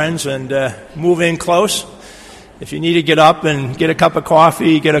friends and move in close. If you need to get up and get a cup of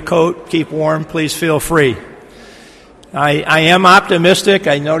coffee, get a coat, keep warm, please feel free. I am optimistic.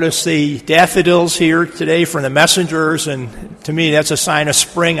 I noticed the daffodils here today from the messengers, and to me that's a sign of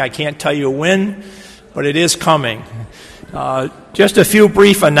spring. I can't tell you when, but it is coming. Just a few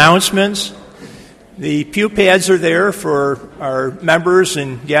brief announcements. The pew pads are there for our members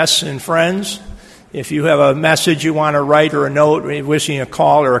and guests and friends. If you have a message you want to write or a note, wishing a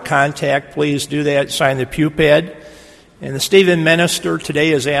call or a contact, please do that. Sign the pew pad. And the Stephen Minister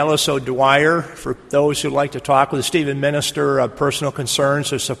today is Alice O'Dwyer. For those who like to talk with the Stephen Minister of personal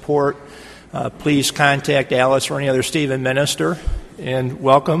concerns or support, please contact Alice or any other Stephen Minister. And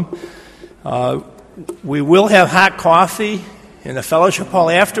welcome. We will have hot coffee in the fellowship hall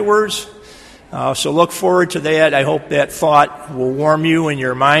afterwards. So look forward to that. I hope that thought will warm you in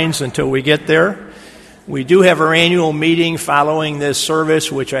your minds until we get there. We do have our annual meeting following this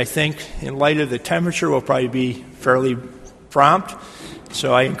service, which I think, in light of the temperature, will probably be fairly prompt.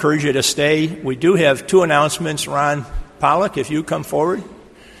 So I encourage you to stay. We do have two announcements. Ron Pollock, if you come forward,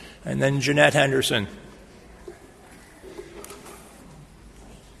 and then Jeanette Henderson.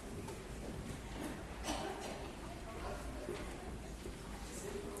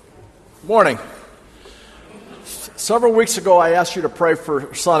 Morning. Several weeks ago, I asked you to pray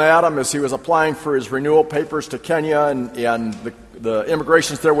for son Adam as he was applying for his renewal papers to Kenya, and the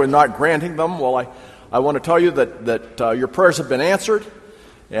immigrations there were not granting them. Well, I want to tell you that your prayers have been answered,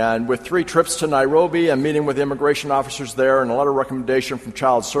 and with 3 trips to Nairobi and meeting with immigration officers there and a letter of recommendation from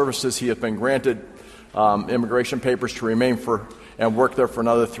Child Services, he has been granted immigration papers to remain and work there for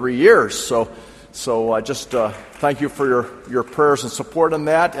another 3 years. So I just thank you for your prayers and support on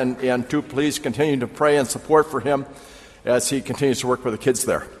that, and to please continue to pray and support for him as he continues to work with the kids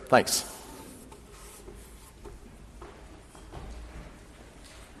there. Thanks.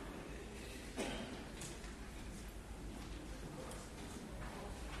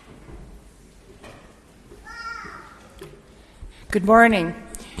 Good morning.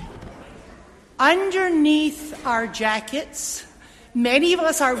 Underneath our jackets, many of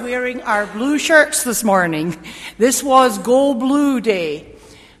us are wearing our blue shirts this morning. This was Go Blue Day.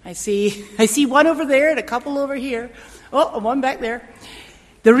 I see one over there and a couple over here. Oh, and one back there.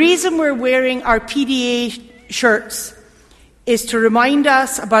 The reason we're wearing our PDA shirts is to remind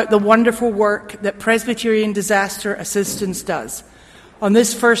us about the wonderful work that Presbyterian Disaster Assistance does. On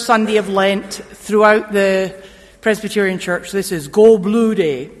this first Sunday of Lent, throughout the Presbyterian Church, this is Go Blue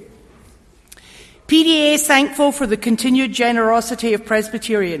Day. PDA is thankful for the continued generosity of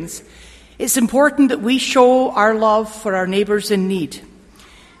Presbyterians. It's important that we show our love for our neighbours in need.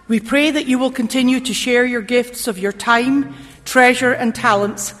 We pray that you will continue to share your gifts of your time, treasure and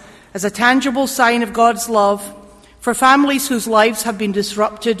talents as a tangible sign of God's love for families whose lives have been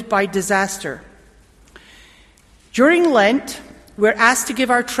disrupted by disaster. During Lent, we're asked to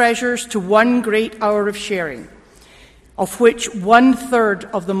give our treasures to One Great Hour of Sharing, of which 1/3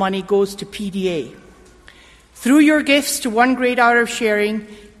 of the money goes to PDA. Through your gifts to One Great Hour of Sharing,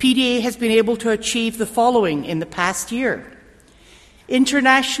 PDA has been able to achieve the following in the past year.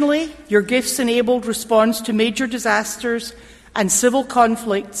 Internationally, your gifts enabled response to major disasters and civil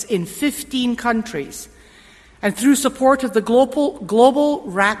conflicts in 15 countries. And through support of the Global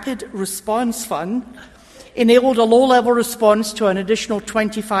Rapid Response Fund, enabled a low-level response to an additional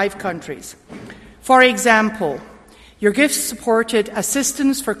 25 countries. For example, your gifts supported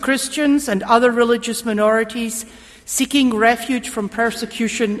assistance for Christians and other religious minorities seeking refuge from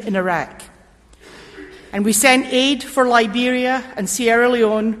persecution in Iraq. And we sent aid for Liberia and Sierra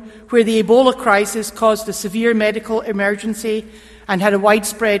Leone, where the Ebola crisis caused a severe medical emergency and had a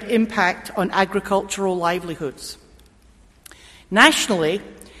widespread impact on agricultural livelihoods. Nationally,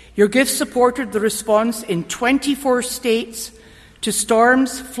 your gifts supported the response in 24 states to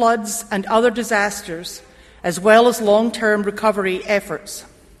storms, floods, and other disasters, as well as long-term recovery efforts.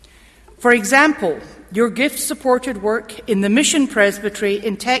 For example, your gifts supported work in the Mission Presbytery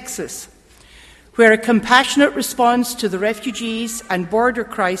in Texas, where a compassionate response to the refugees and border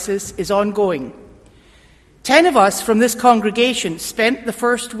crisis is ongoing. 10 of us from this congregation spent the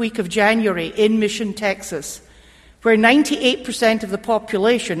first week of January in Mission, Texas, where 98% of the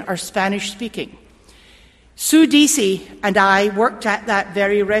population are Spanish-speaking. Sue Deasy and I worked at that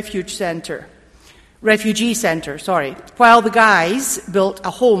very refugee center, while the guys built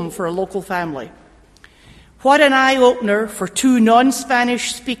a home for a local family. What an eye-opener for 2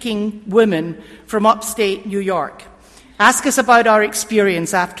 non-Spanish-speaking women from upstate New York. Ask us about our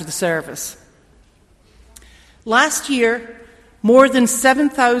experience after the service. Last year, more than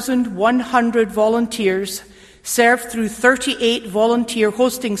 7,100 volunteers served through 38 volunteer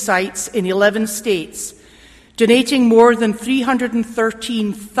hosting sites in 11 states, donating more than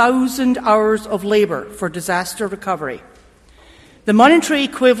 313,000 hours of labor for disaster recovery. The monetary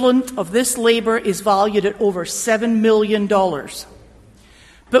equivalent of this labor is valued at over $7 million.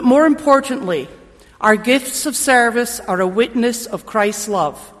 But more importantly, our gifts of service are a witness of Christ's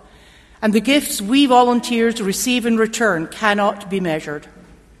love, and the gifts we volunteers receive in return cannot be measured.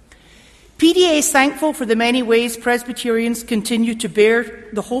 PDA is thankful for the many ways Presbyterians continue to bear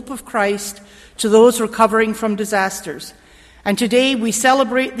the hope of Christ to those recovering from disasters. And today we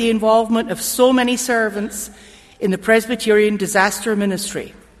celebrate the involvement of so many servants in the Presbyterian disaster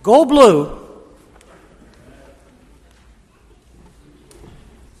ministry. Go Blue!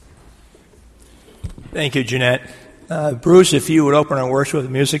 Thank you, Jeanette. Bruce, if you would open our worship with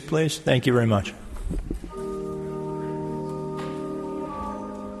music, please. Thank you very much.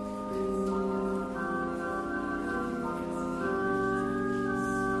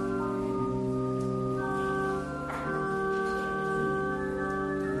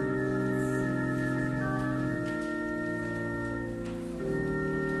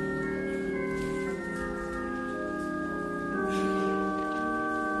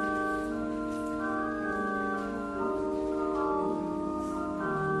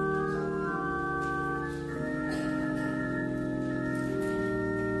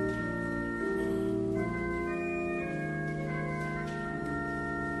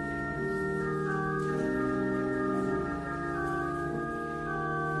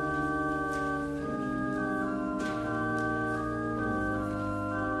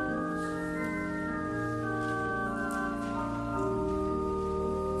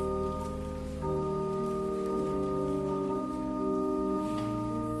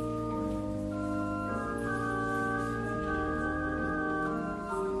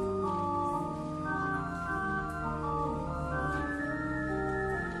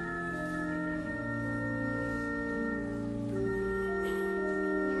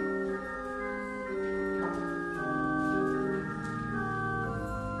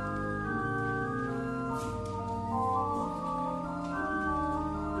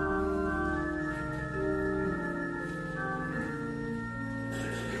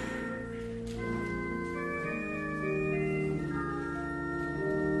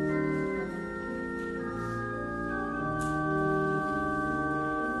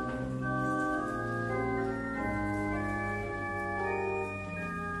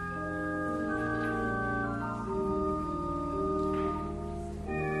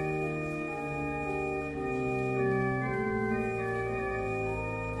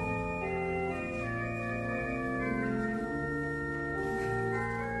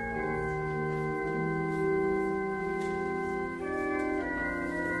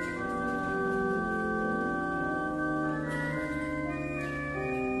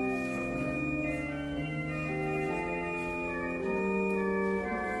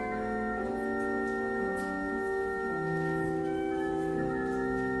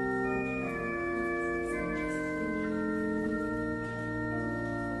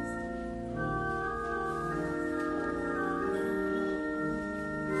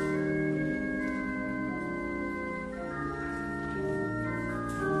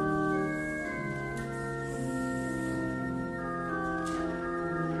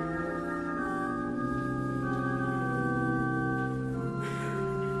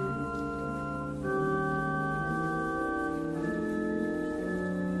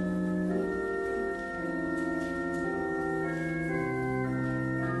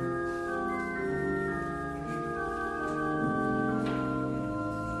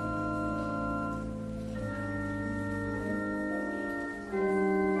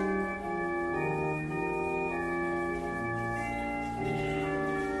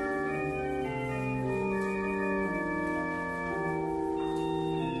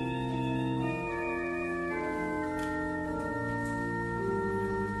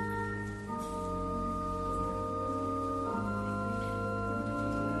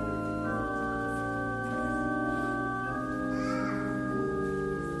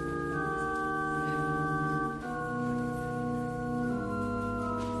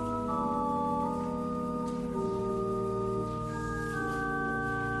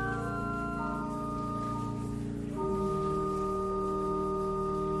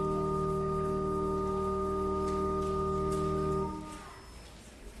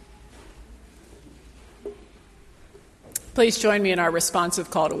 Please join me in our responsive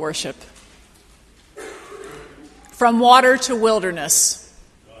call to worship. From water to wilderness.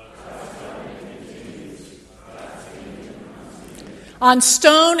 On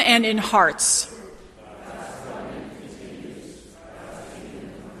stone and in hearts.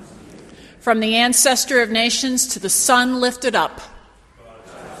 From the ancestor of nations to the Son lifted up.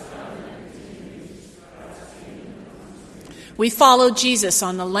 We follow Jesus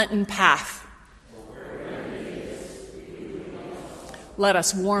on the Lenten path. Let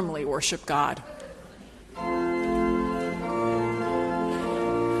us warmly worship God.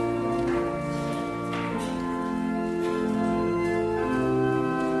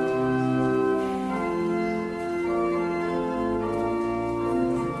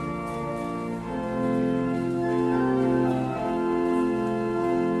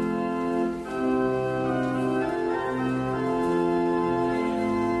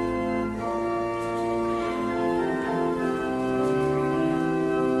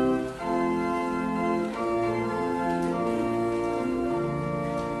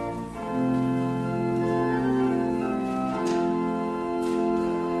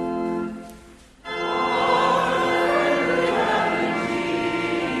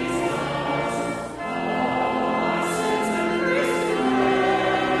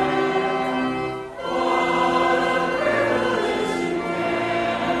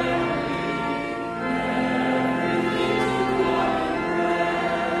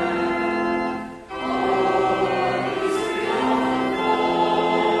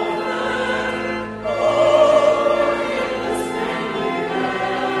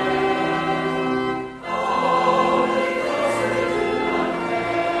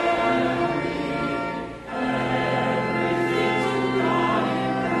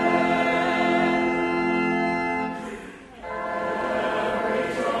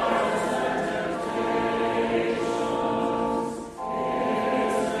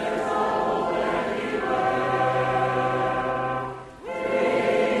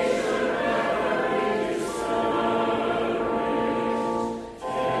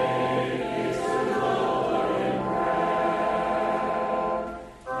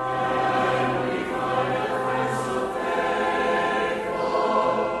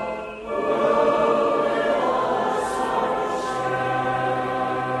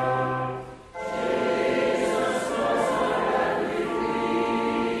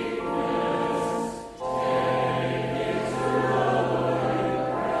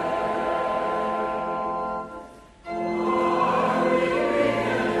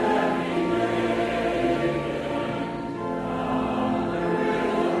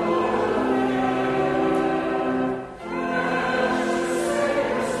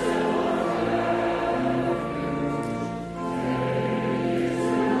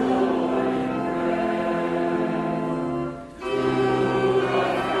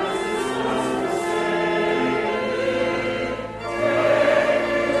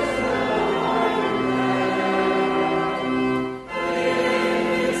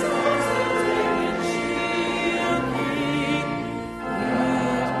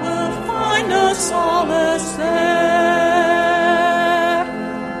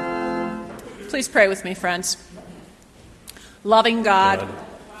 Please pray with me, friends. Loving God,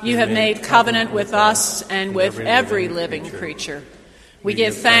 you have made covenant with us and with every living creature. We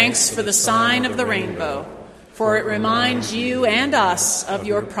give thanks for the sign of the rainbow, for it reminds you and us of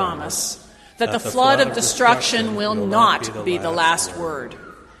your promise that the flood of destruction will not be the last word.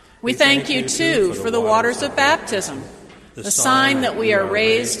 We thank you, too, for the waters of baptism, the sign that we are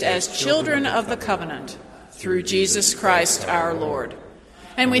raised as children of the covenant through Jesus Christ our Lord.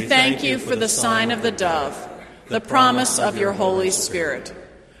 And we thank you for the sign of the dove, the promise of your Holy Spirit,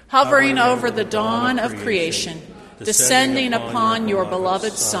 hovering over the dawn of creation, descending upon your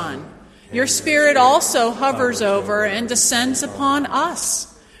beloved Son. Your Spirit also hovers over and descends upon us.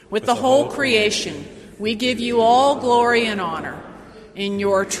 With the whole creation, we give you all glory and honor. In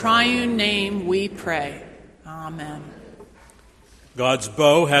your triune name we pray. Amen. God's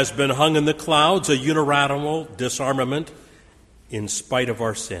bow has been hung in the clouds, a unilateral disarmament in spite of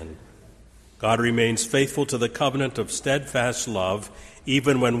our sin. God remains faithful to the covenant of steadfast love,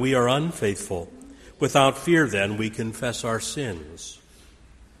 even when we are unfaithful. Without fear, then, we confess our sins.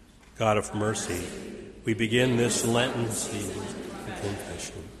 God of mercy, we begin this Lenten season with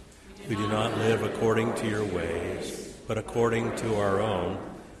confession. We do not live according to your ways, but according to our own.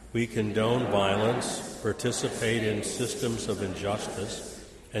 We condone violence, participate in systems of injustice,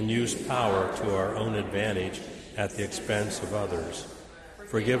 and use power to our own advantage at the expense of others.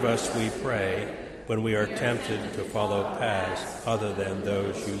 Forgive us, we pray, when we are tempted to follow paths other than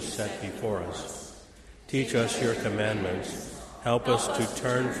those you set before us. Teach us your commandments. Help us to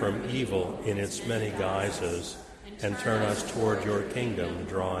turn from evil in its many guises and turn us toward your kingdom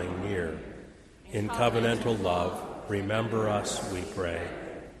drawing near. In covenantal love, remember us, we pray,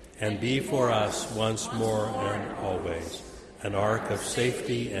 and be for us once more and always an ark of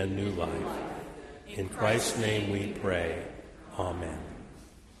safety and new life. In Christ's name we pray. Amen.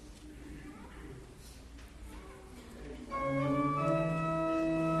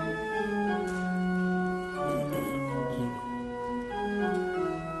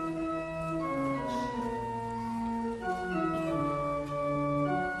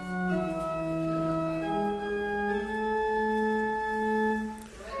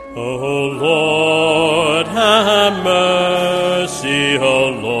 O Lord, have mercy, O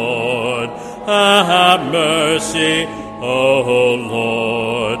Lord, have mercy, O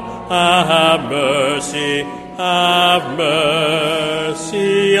Lord, have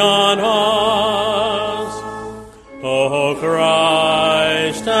mercy on us. O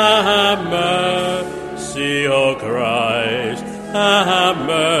Christ, have mercy, O Christ, have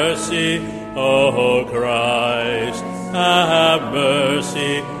mercy, O Christ, have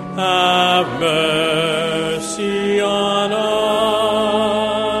mercy on us.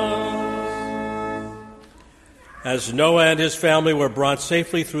 As Noah and his family were brought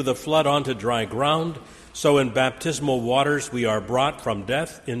safely through the flood onto dry ground, so in baptismal waters we are brought from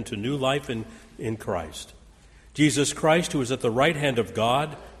death into new life in Christ. Jesus Christ, who is at the right hand of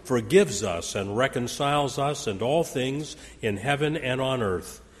God, forgives us and reconciles us and all things in heaven and on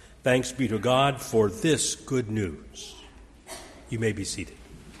earth. Thanks be to God for this good news. You may be seated.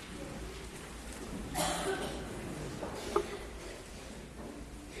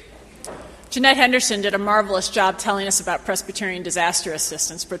 Jeanette Henderson did a marvelous job telling us about Presbyterian disaster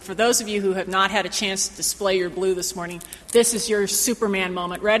assistance, but for those of you who have not had a chance to display your blue this morning, this is your Superman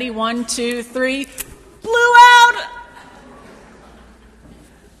moment. Ready? 1, 2, 3. Blew out!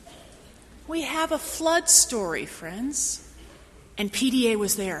 We have a flood story, friends, and PDA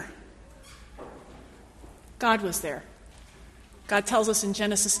was there. God was there. God tells us in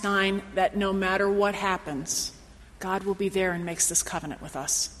Genesis 9 that no matter what happens, God will be there and makes this covenant with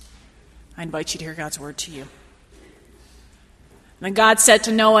us. I invite you to hear God's word to you. Then God said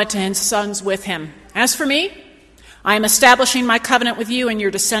to Noah, to his sons with him, "As for me, I am establishing my covenant with you and your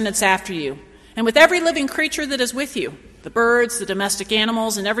descendants after you, and with every living creature that is with you, the birds, the domestic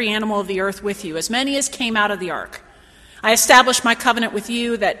animals, and every animal of the earth with you, as many as came out of the ark. I establish my covenant with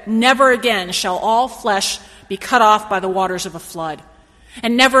you that never again shall all flesh be cut off by the waters of a flood,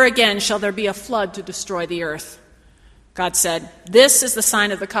 and never again shall there be a flood to destroy the earth." God said, "This is the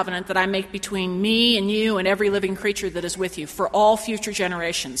sign of the covenant that I make between me and you and every living creature that is with you for all future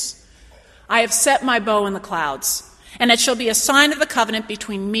generations. I have set my bow in the clouds, and it shall be a sign of the covenant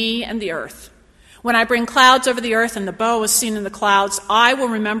between me and the earth. When I bring clouds over the earth and the bow is seen in the clouds, I will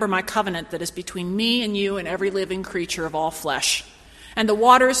remember my covenant that is between me and you and every living creature of all flesh. And the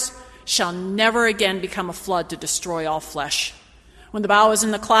waters shall never again become a flood to destroy all flesh. When the bow is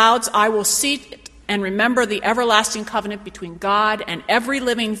in the clouds, I will see it and remember the everlasting covenant between God and every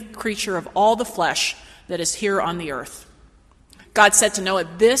living creature of all the flesh that is here on the earth." God said to Noah,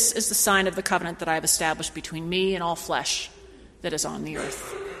 "This is the sign of the covenant that I have established between me and all flesh that is on the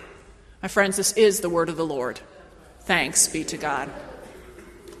earth." My friends, this is the word of the Lord. Thanks be to God.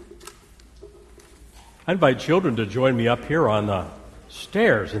 I invite children to join me up here on the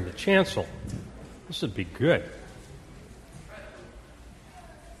stairs in the chancel. This would be good.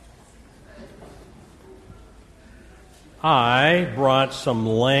 I brought some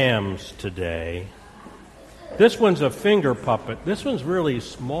lambs today. This one's a finger puppet. This one's really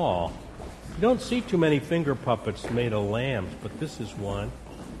small. You don't see too many finger puppets made of lambs, but this is one.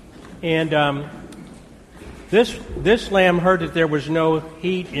 And this lamb heard that there was no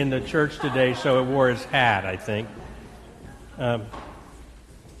heat in the church today, so it wore his hat, I think.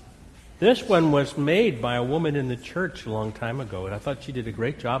 This one was made by a woman in the church a long time ago, and I thought she did a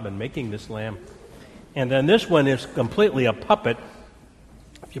great job in making this lamb. And then this one is completely a puppet.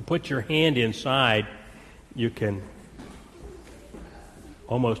 If you put your hand inside, you can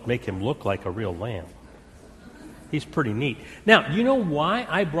almost make him look like a real lamb. He's pretty neat. Now, do you know why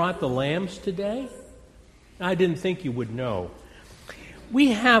I brought the lambs today? I didn't think you would know.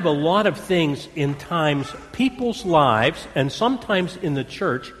 We have a lot of things in times, people's lives, and sometimes in the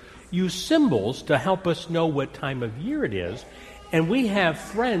church, use symbols to help us know what time of year it is. And we have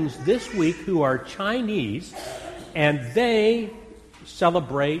friends this week who are Chinese, and they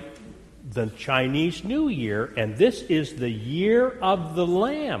celebrate the Chinese New Year, and this is the year of the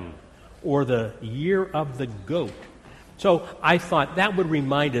lamb, or the year of the goat. So I thought that would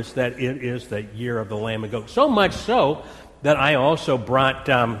remind us that it is the year of the lamb and goat. So much so that I also brought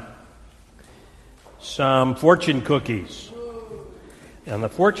some fortune cookies. And the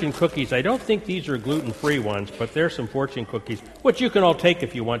fortune cookies, I don't think these are gluten-free ones, but there's some fortune cookies, which you can all take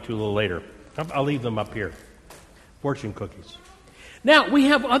if you want to a little later. I'll leave them up here. fortune cookies. Now, we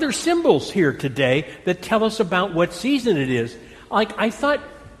have other symbols here today that tell us about what season it is. Like, I thought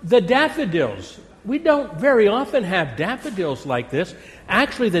the daffodils. We don't very often have daffodils like this.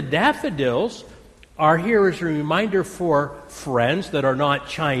 Actually, the daffodils are here as a reminder for friends that are not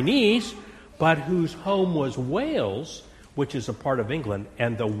Chinese, but whose home was Wales, which is a part of England.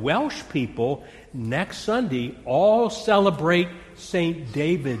 And the Welsh people, next Sunday, all celebrate St.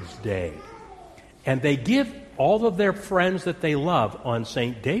 David's Day. And they give all of their friends that they love on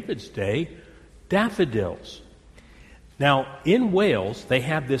St. David's Day daffodils. Now, in Wales, they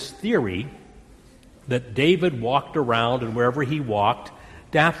have this theory that David walked around, and wherever he walked,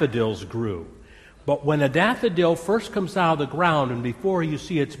 daffodils grew. But when a daffodil first comes out of the ground, and before you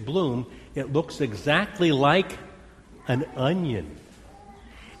see its bloom, it looks exactly like an onion.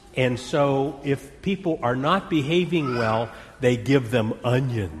 And so if people are not behaving well, they give them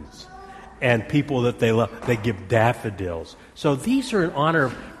onions. And people that they love, they give daffodils. So these are in honor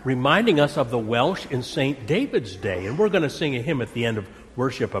of reminding us of the Welsh in St. David's Day. And we're going to sing a hymn at the end of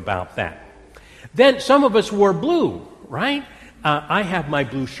worship about that. Then some of us wore blue, right? I have my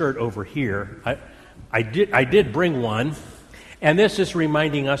blue shirt over here. I did bring one. And this is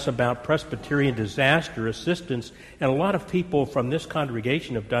reminding us about Presbyterian disaster assistance. And a lot of people from this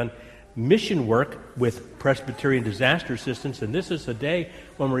congregation have done mission work with Presbyterian disaster assistance. And this is a day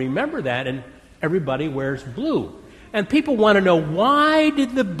when we remember that, and everybody wears blue. And people want to know, why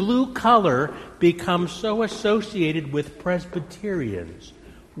did the blue color become so associated with Presbyterians?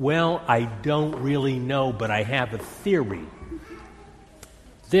 Well, I don't really know, but I have a theory.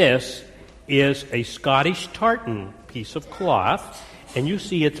 This is a Scottish tartan piece of cloth, and you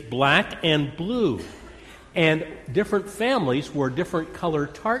see it's black and blue. And different families wore different color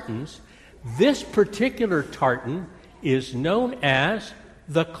tartans. This particular tartan is known as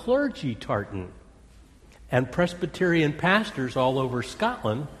the clergy tartan. And Presbyterian pastors all over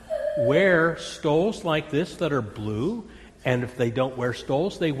Scotland wear stoles like this that are blue, and if they don't wear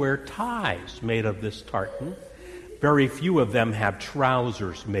stoles, they wear ties made of this tartan. Very few of them have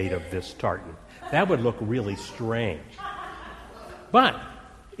trousers made of this tartan. That would look really strange. But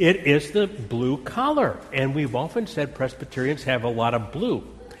it is the blue color, and we've often said Presbyterians have a lot of blue.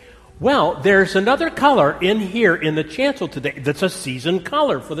 Well, there's another color in here in the chancel today that's a season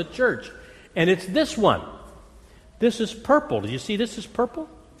color for the church, and it's this one. This is purple. Do you see this is purple?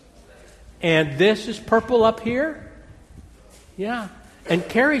 And this is purple up here. Yeah. And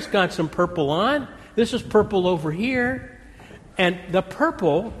Carrie's got some purple on. This is purple over here. And the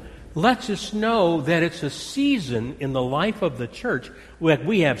purple lets us know that it's a season in the life of the church.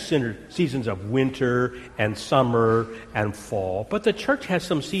 We have seasons of winter and summer and fall, but the church has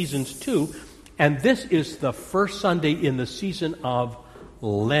some seasons too. And this is the first Sunday in the season of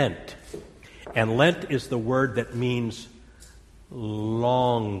Lent. And Lent is the word that means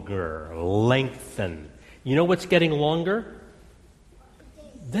longer, lengthen. You know what's getting longer?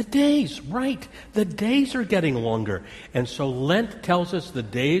 The days, right. The days are getting longer. And so Lent tells us the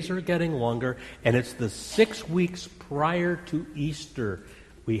days are getting longer, and it's the 6 weeks prior to Easter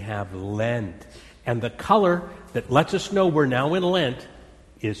we have Lent. And the color that lets us know we're now in Lent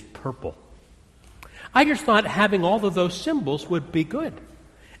is purple. I just thought having all of those symbols would be good.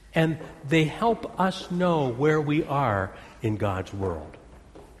 And they help us know where we are in God's world.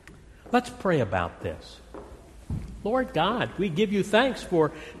 Let's pray about this. Lord God, we give you thanks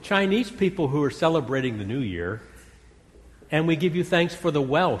for Chinese people who are celebrating the New Year. And we give you thanks for the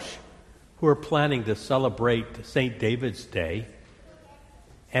Welsh who are planning to celebrate St. David's Day.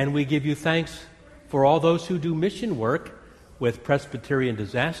 And we give you thanks for all those who do mission work with Presbyterian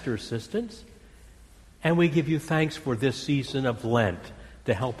disaster assistance. And we give you thanks for this season of Lent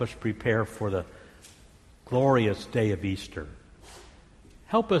to help us prepare for the glorious day of Easter.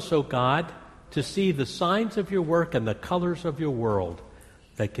 Help us, O God, to see the signs of your work and the colors of your world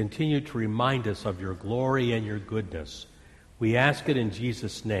that continue to remind us of your glory and your goodness. We ask it in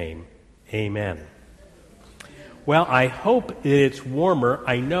Jesus' name. Amen. Well, I hope it's warmer.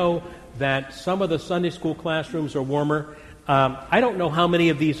 I know that some of the Sunday school classrooms are warmer. I don't know how many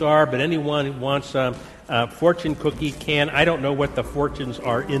of these are, but anyone who wants a fortune cookie can. I don't know what the fortunes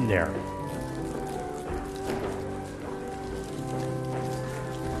are in there.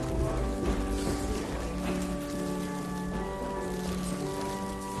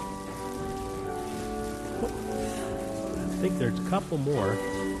 I think there's a couple more.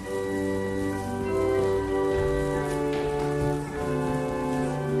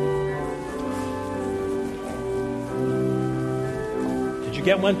 Did you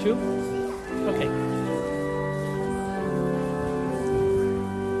get one too? Okay.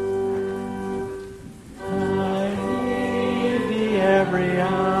 I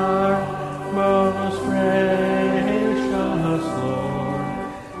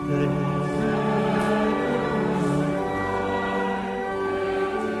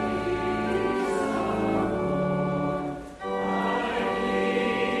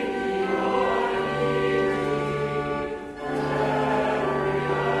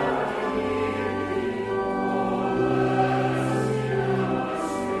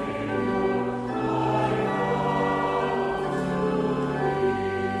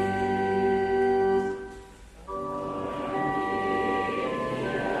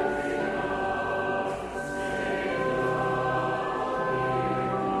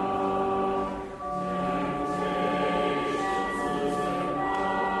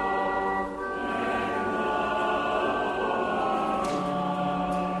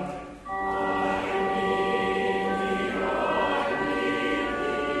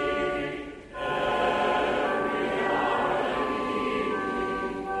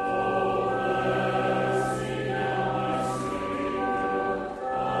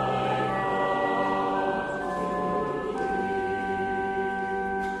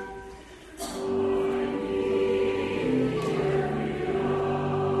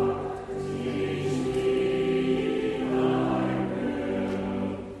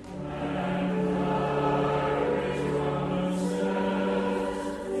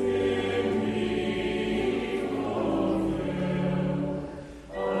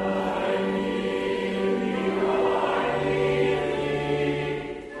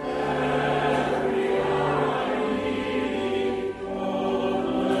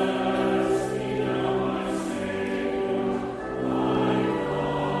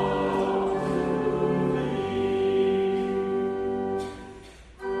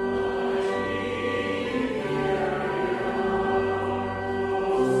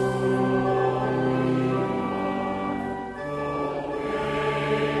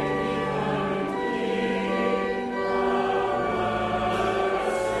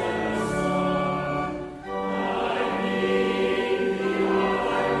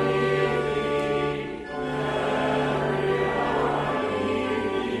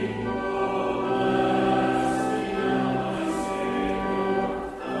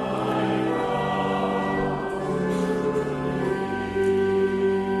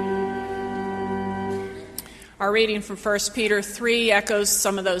Our reading from 1 Peter 3 echoes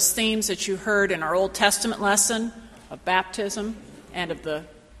some of those themes that you heard in our Old Testament lesson of baptism and of the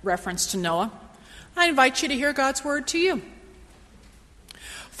reference to Noah. I invite you to hear God's word to you.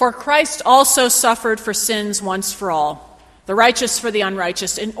 For Christ also suffered for sins once for all, the righteous for the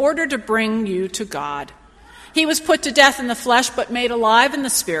unrighteous, in order to bring you to God. He was put to death in the flesh, but made alive in the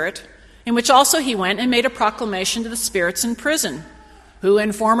Spirit, in which also he went and made a proclamation to the spirits in prison, who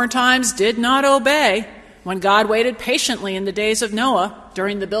in former times did not obey, when God waited patiently in the days of Noah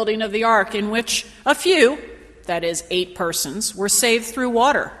during the building of the ark, in which a few, that is 8 persons, were saved through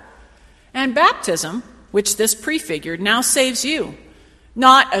water. And baptism, which this prefigured, now saves you,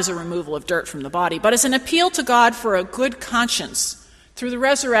 not as a removal of dirt from the body, but as an appeal to God for a good conscience through the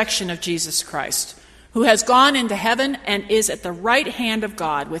resurrection of Jesus Christ, who has gone into heaven and is at the right hand of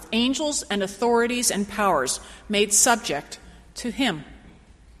God, with angels and authorities and powers made subject to him.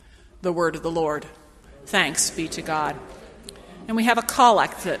 The word of the Lord. Thanks be to God. And we have a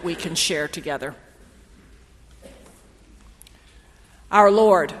collect that we can share together. Our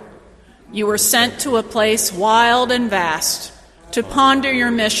Lord, you were sent to a place wild and vast, to ponder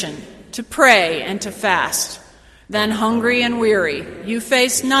your mission, to pray and to fast. Then, hungry and weary, you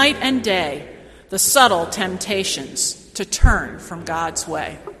faced night and day the subtle temptations to turn from God's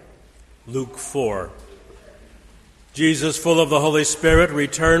way. Luke 4. Jesus, full of the Holy Spirit,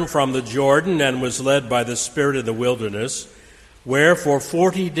 returned from the Jordan and was led by the Spirit in the wilderness, where for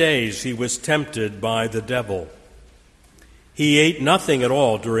 40 days he was tempted by the devil. He ate nothing at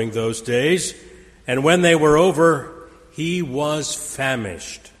all during those days, and when they were over, he was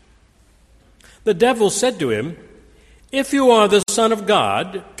famished. The devil said to him, "If you are the Son of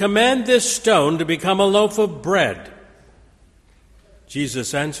God, command this stone to become a loaf of bread."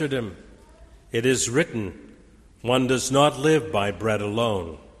 Jesus answered him, "It is written, one does not live by bread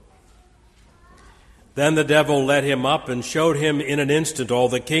alone." Then the devil led him up and showed him in an instant all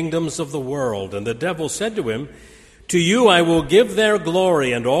the kingdoms of the world. And the devil said to him, "To you I will give their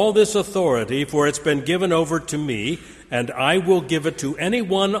glory and all this authority, for it's been given over to me, and I will give it to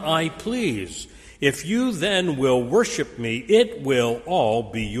anyone I please. If you then will worship me, it will all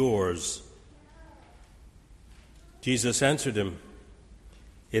be yours." Jesus answered him,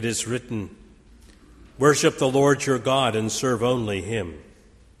 "It is written, worship the Lord your God and serve only him."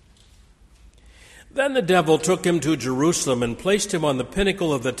 Then the devil took him to Jerusalem and placed him on the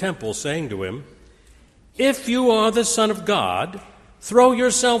pinnacle of the temple, saying to him, "If you are the Son of God, throw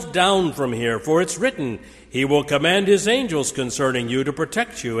yourself down from here, for it's written, he will command his angels concerning you to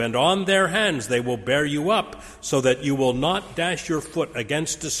protect you, and on their hands they will bear you up, so that you will not dash your foot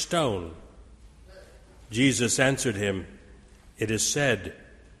against a stone." Jesus answered him, "It is said,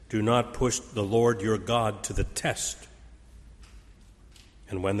 do not push the Lord your God to the test."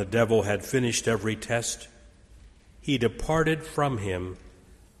 And when the devil had finished every test, he departed from him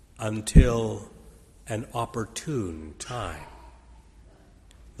until an opportune time.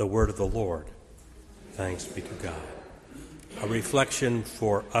 The word of the Lord. Thanks be to God. A reflection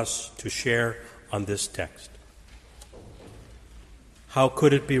for us to share on this text. How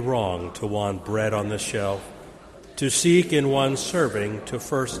could it be wrong to want bread on the shelf, to seek in one's serving to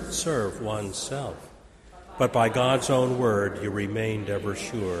first serve oneself? But by God's own word you remained ever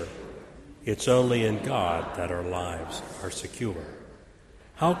sure. It's only in God that our lives are secure.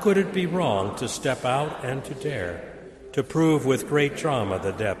 How could it be wrong to step out and to dare to prove with great drama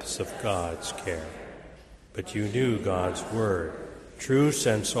the depths of God's care? But you knew God's word, true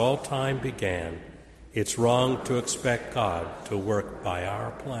since all time began. It's wrong to expect God to work by our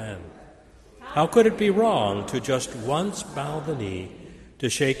plan. How could it be wrong to just once bow the knee, to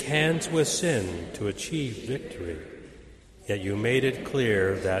shake hands with sin to achieve victory? Yet you made it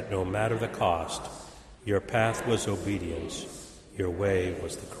clear that no matter the cost, your path was obedience, your way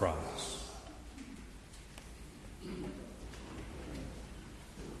was the cross.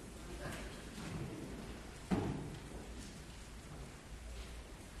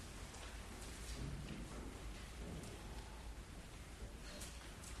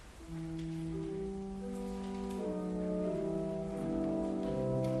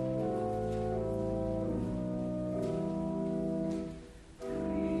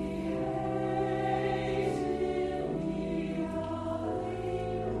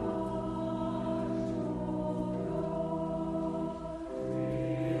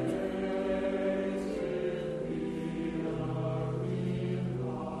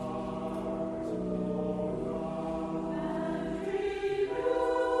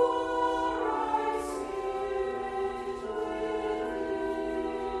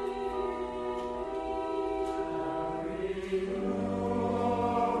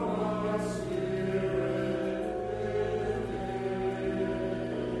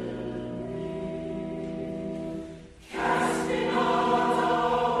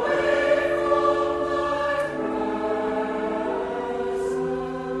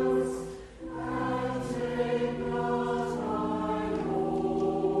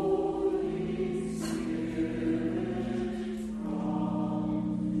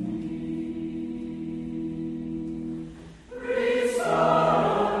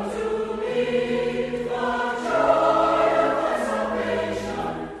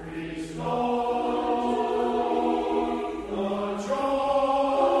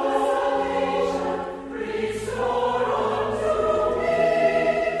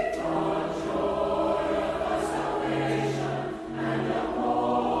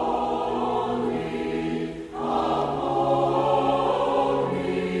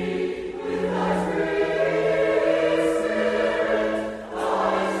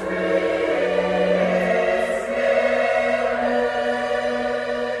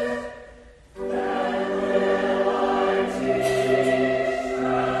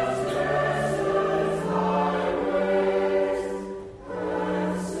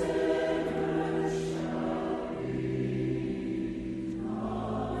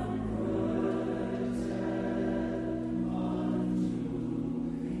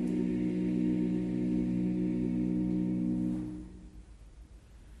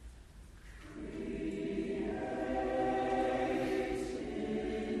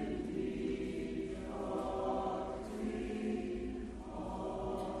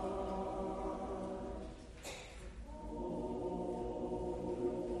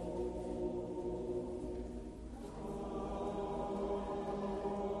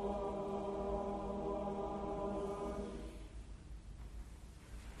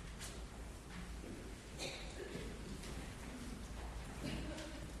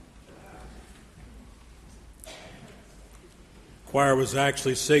 choir was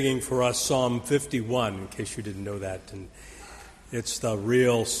actually singing for us Psalm 51, in case you didn't know that. And it's the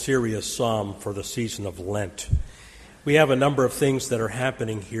real serious psalm for the season of Lent. We have a number of things that are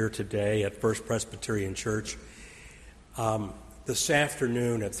happening here today at First Presbyterian Church. This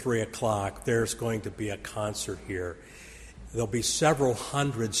afternoon at 3 o'clock, there's going to be a concert here. There'll be several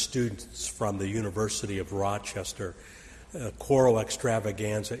hundred students from the University of Rochester. Choral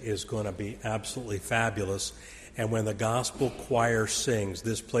extravaganza is going to be absolutely fabulous. And when the gospel choir sings,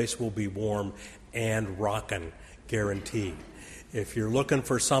 this place will be warm and rockin', guaranteed. If you're looking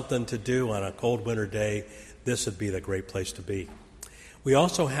for something to do on a cold winter day, this would be the great place to be. We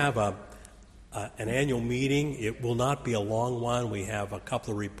also have an annual meeting. It will not be a long one. We have a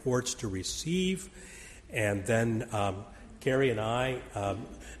couple of reports to receive. And then Carrie and I,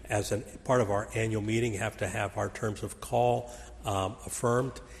 as a part of our annual meeting, have to have our terms of call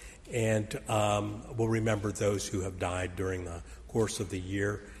affirmed. And we'll remember those who have died during the course of the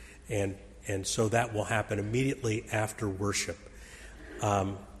year. And so that will happen immediately after worship.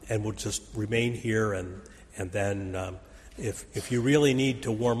 And we'll just remain here. And then if you really need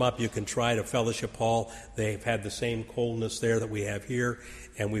to warm up, you can try to Fellowship Hall. They've had the same coldness there that we have here.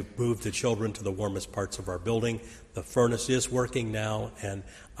 And we've moved the children to the warmest parts of our building. The furnace is working now. And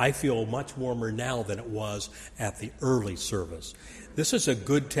I feel much warmer now than it was at the early service. This is a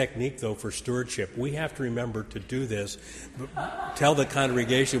good technique, though, for stewardship. We have to remember to do this. Tell the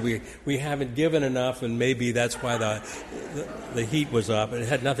congregation we haven't given enough, and maybe that's why the heat was up. It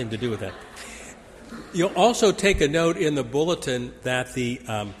had nothing to do with that. You'll also take a note in the bulletin that the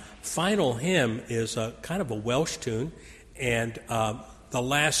final hymn is kind of a Welsh tune, and the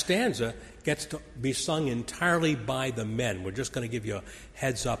last stanza gets to be sung entirely by the men. We're just going to give you a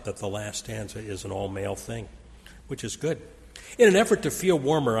heads up that the last stanza is an all-male thing, which is good. In an effort to feel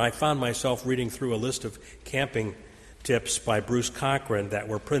warmer, I found myself reading through a list of camping tips by Bruce Cochran that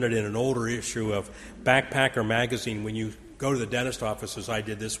were printed in an older issue of Backpacker magazine. When you go to the dentist office, as I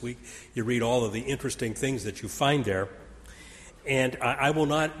did this week, you read all of the interesting things that you find there. And I will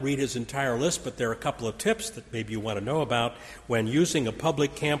not read his entire list, but there are a couple of tips that maybe you want to know about. When using a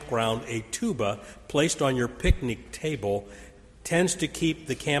public campground, a tuba placed on your picnic table tends to keep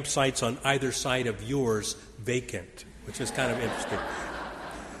the campsites on either side of yours vacant, which is kind of interesting.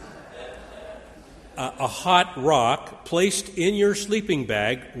 A hot rock placed in your sleeping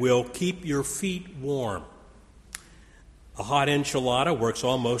bag will keep your feet warm. A hot enchilada works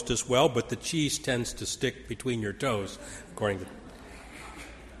almost as well, but the cheese tends to stick between your toes, according to...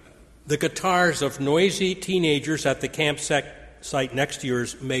 The guitars of noisy teenagers at the campsite next to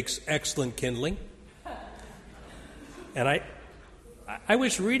yours makes excellent kindling. And I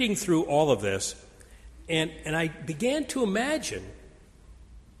was reading through all of this, and I began to imagine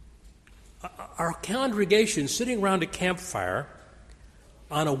our congregation sitting around a campfire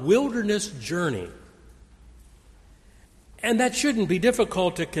on a wilderness journey. And that shouldn't be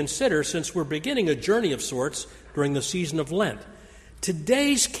difficult to consider since we're beginning a journey of sorts during the season of Lent.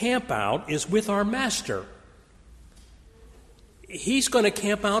 Today's camp out is with our Master. He's going to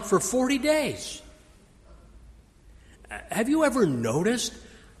camp out for 40 days. Have you ever noticed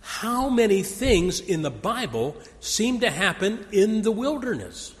how many things in the Bible seem to happen in the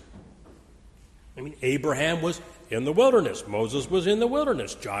wilderness? I mean, Abraham was in the wilderness. Moses was in the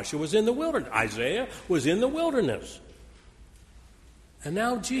wilderness. Joshua was in the wilderness. Isaiah was in the wilderness. And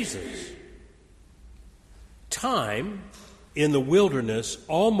now Jesus. Time in the wilderness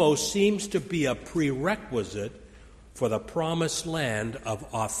almost seems to be a prerequisite for the promised land of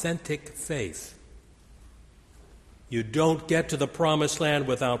authentic faith. You don't get to the promised land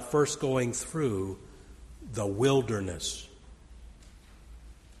without first going through the wilderness.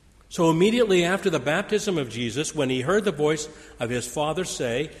 So immediately after the baptism of Jesus, when he heard the voice of his Father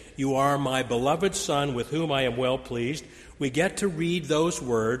say, "You are my beloved Son, with whom I am well pleased," we get to read those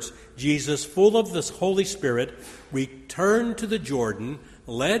words. Jesus, full of the Holy Spirit, returned to the Jordan,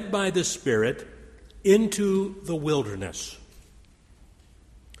 led by the Spirit, into the wilderness,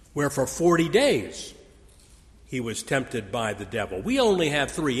 where for 40 days he was tempted by the devil. We only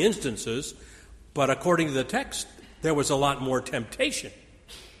have 3 instances, but according to the text, there was a lot more temptation.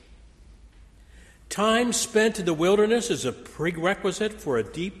 Time spent in the wilderness is a prerequisite for a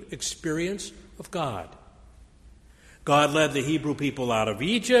deep experience of God. God led the Hebrew people out of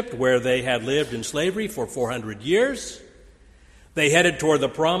Egypt, where they had lived in slavery for 400 years. They headed toward the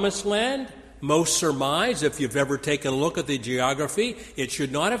promised land. Most surmise, if you've ever taken a look at the geography, it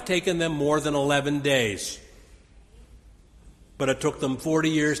should not have taken them more than 11 days. But it took them 40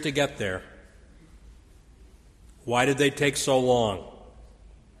 years to get there. Why did they take so long?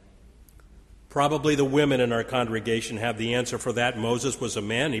 Probably the women in our congregation have the answer for that. Moses was a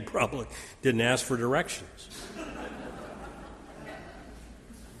man. He probably didn't ask for directions.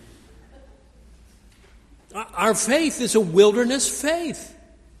 Our faith is a wilderness faith.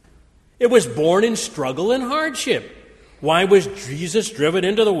 It was born in struggle and hardship. Why was Jesus driven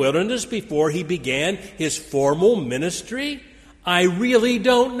into the wilderness before he began his formal ministry? I really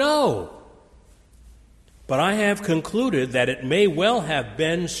don't know. But I have concluded that it may well have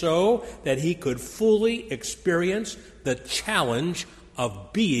been so that he could fully experience the challenge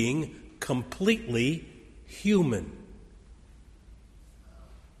of being completely human.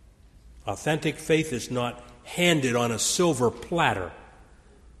 Authentic faith is not handed on a silver platter.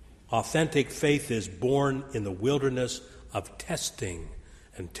 Authentic faith is born in the wilderness of testing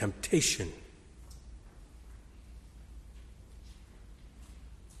and temptation.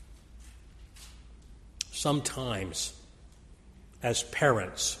 Sometimes, as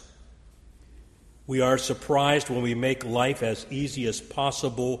parents, we are surprised when we make life as easy as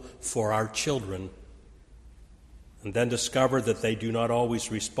possible for our children, and then discover that they do not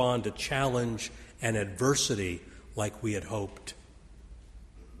always respond to challenge and adversity like we had hoped.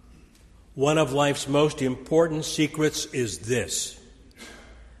 One of life's most important secrets is this: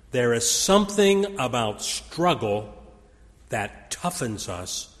 there is something about struggle that toughens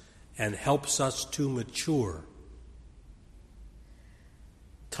us and helps us to mature.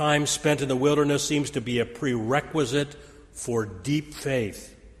 Time spent in the wilderness seems to be a prerequisite for deep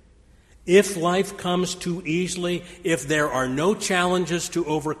faith. If life comes too easily, if there are no challenges to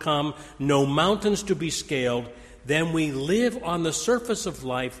overcome, no mountains to be scaled, then we live on the surface of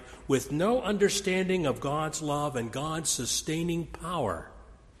life with no understanding of God's love and God's sustaining power.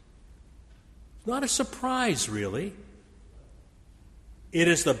 Not a surprise, really. It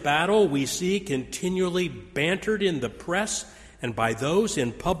is the battle we see continually bantered in the press and by those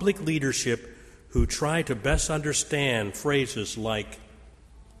in public leadership who try to best understand phrases like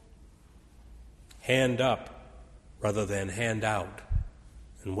hand up rather than hand out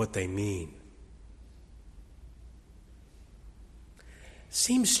and what they mean.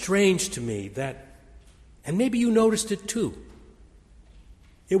 Seems strange to me that, and maybe you noticed it too,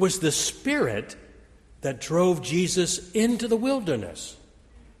 it was the Spirit that drove Jesus into the wilderness.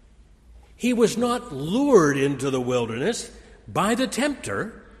 He was not lured into the wilderness by the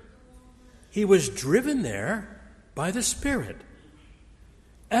tempter. He was driven there by the Spirit.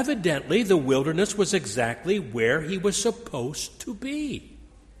 Evidently, the wilderness was exactly where he was supposed to be.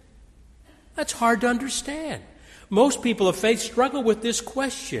 That's hard to understand. Most people of faith struggle with this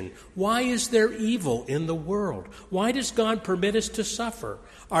question. Why is there evil in the world? Why does God permit us to suffer?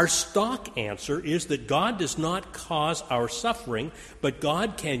 Our stock answer is that God does not cause our suffering, but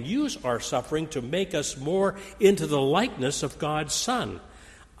God can use our suffering to make us more into the likeness of God's Son.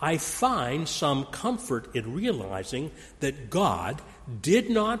 I find some comfort in realizing that God did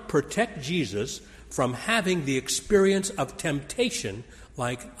not protect Jesus from having the experience of temptation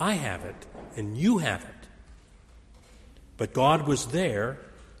like I have it and you have it. But God was there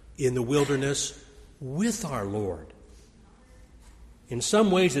in the wilderness with our Lord. In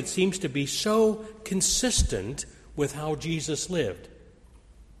some ways, it seems to be so consistent with how Jesus lived.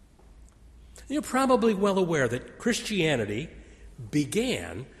 You're probably well aware that Christianity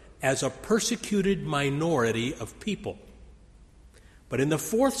began as a persecuted minority of people. But in the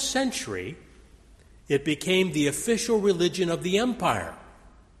 4th century, it became the official religion of the empire.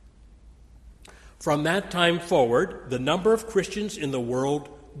 From that time forward, the number of Christians in the world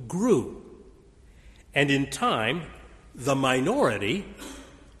grew. And in time, the minority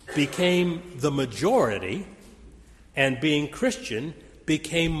became the majority, and being Christian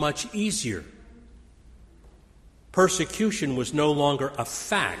became much easier. Persecution was no longer a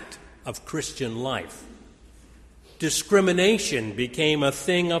fact of Christian life. Discrimination became a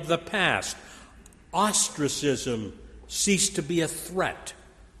thing of the past. Ostracism ceased to be a threat.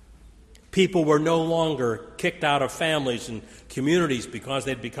 People were no longer kicked out of families and communities because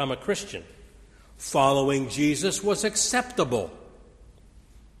they'd become a Christian. Following Jesus was acceptable.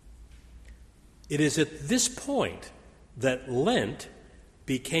 It is at this point that Lent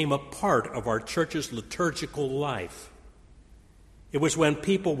became a part of our church's liturgical life. It was when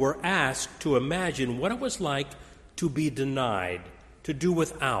people were asked to imagine what it was like to be denied, to do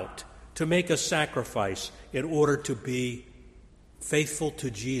without, to make a sacrifice in order to be faithful to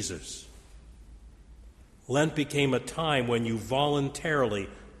Jesus. Lent became a time when you voluntarily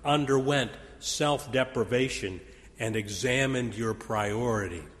underwent self-deprivation and examined your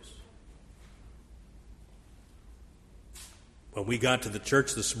priorities. When we got to the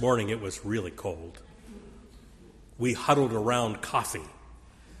church this morning, it was really cold. We huddled around coffee.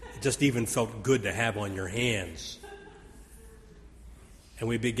 just even felt good to have on your hands. And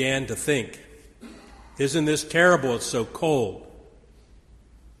we began to think, isn't this terrible? It's so cold.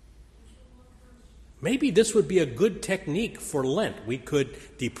 Maybe this would be a good technique for Lent. We could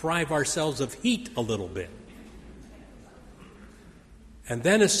deprive ourselves of heat a little bit. And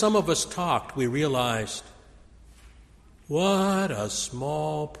then as some of us talked, we realized, what a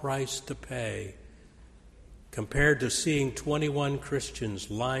small price to pay compared to seeing 21 Christians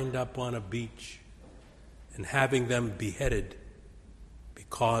lined up on a beach and having them beheaded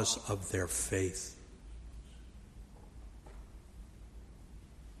because of their faith.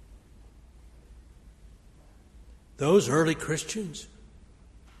 Those early Christians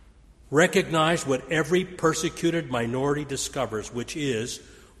recognized what every persecuted minority discovers, which is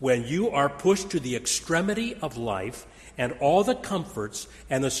when you are pushed to the extremity of life and all the comforts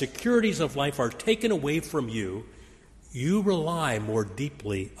and the securities of life are taken away from you, you rely more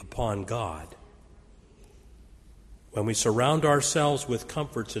deeply upon God. When we surround ourselves with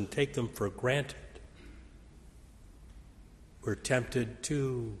comforts and take them for granted, we're tempted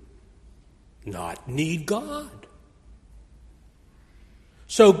to not need God.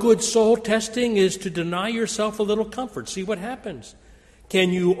 So good soul testing is to deny yourself a little comfort. See what happens.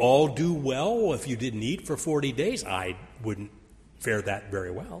 Can you all do well if you didn't eat for 40 days? I wouldn't fare that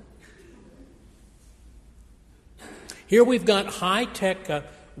very well. Here we've got high-tech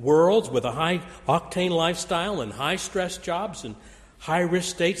worlds with a high-octane lifestyle and high-stress jobs and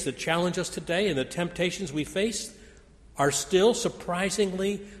high-risk states that challenge us today, and the temptations we face are still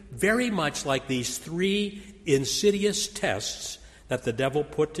surprisingly very much like these three insidious tests that the devil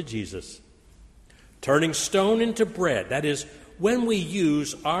put to Jesus. Turning stone into bread, that is, when we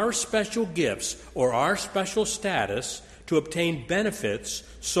use our special gifts or our special status to obtain benefits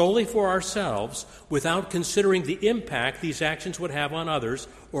solely for ourselves without considering the impact these actions would have on others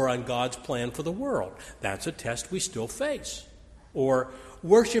or on God's plan for the world. That's a test we still face. Or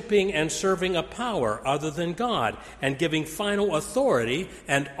worshiping and serving a power other than God and giving final authority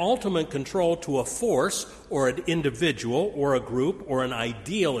and ultimate control to a force or an individual or a group or an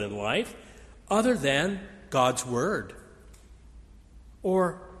ideal in life other than God's Word.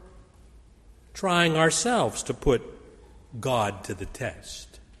 Or trying ourselves to put God to the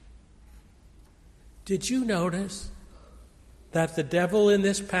test. Did you notice that the devil in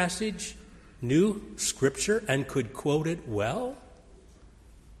this passage knew Scripture and could quote it well?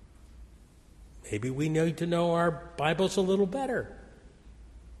 Maybe we need to know our Bibles a little better.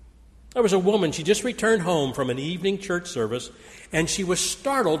 There was a woman, she just returned home from an evening church service, and she was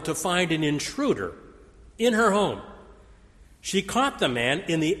startled to find an intruder in her home. She caught the man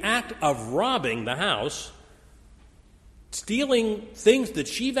in the act of robbing the house, stealing things that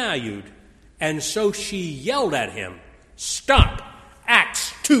she valued, and so she yelled at him, "Stop!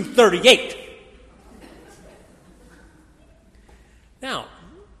 Acts 2:38." Now,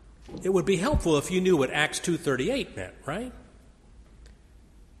 it would be helpful if you knew what Acts 2:38 meant, right?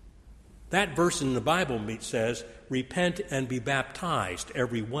 That verse in the Bible says, "Repent and be baptized,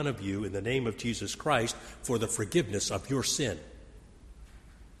 every one of you, in the name of Jesus Christ, for the forgiveness of your sin."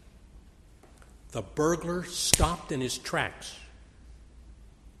 The burglar stopped in his tracks.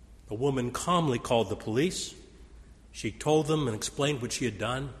 The woman calmly called the police. She told them and explained what she had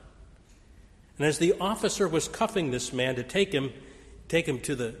done. And as the officer was cuffing this man to take him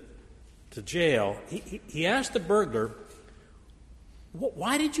to jail, he asked the burglar,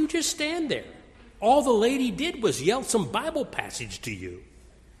 "Why did you just stand there? All the lady did was yell some Bible passage to you."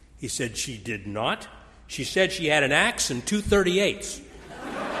 He said, "She did not. She said she had an axe and 238s.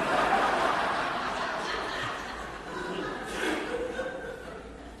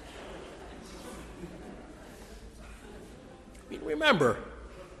 Remember,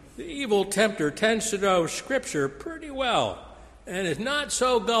 the evil tempter tends to know Scripture pretty well and is not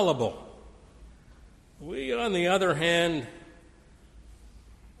so gullible. We, on the other hand,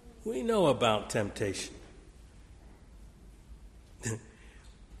 we know about temptation.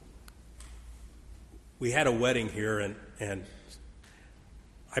 We had a wedding here, and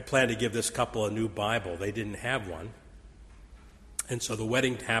I planned to give this couple a new Bible. They didn't have one. And so the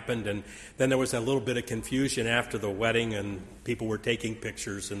wedding happened, and then there was a little bit of confusion after the wedding, and people were taking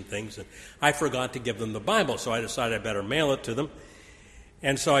pictures and things. And I forgot to give them the Bible, so I decided I better mail it to them.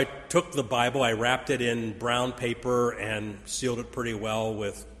 And so I took the Bible, I wrapped it in brown paper and sealed it pretty well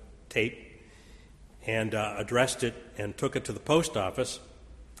with tape, and addressed it and took it to the post office.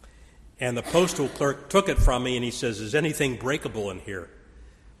 And the postal clerk took it from me, and he says, "Is anything breakable in here?"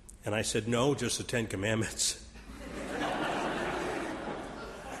 And I said, "No, just the 10 Commandments."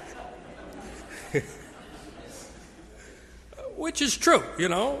 which is true,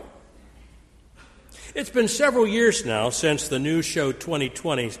 It's been several years now since the news show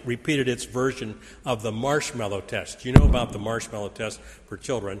 2020 repeated its version of the marshmallow test. You know about the marshmallow test for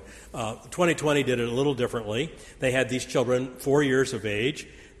children. 2020 did it a little differently. They had these children 4 years of age.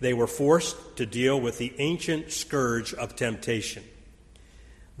 They were forced to deal with the ancient scourge of temptation.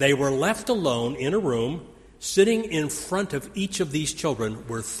 They were left alone in a room. Sitting in front of each of these children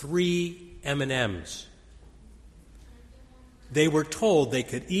were 3 M&Ms. They were told they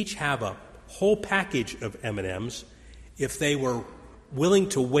could each have a whole package of M&Ms if they were willing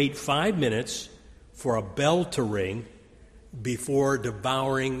to wait 5 minutes for a bell to ring before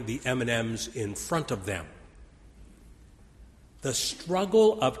devouring the M&Ms in front of them. The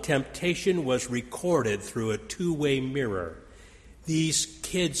struggle of temptation was recorded through a two-way mirror. These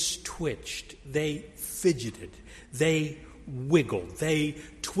kids twitched, they fidgeted, they wiggled, they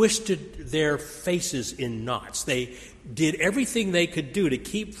twisted their faces in knots. They did everything they could do to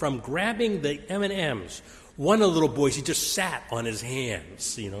keep from grabbing the M&Ms. One of the little boys, he just sat on his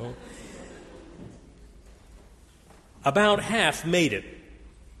hands, About half made it.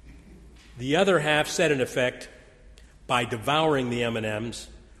 The other half said, in effect, by devouring the M&Ms,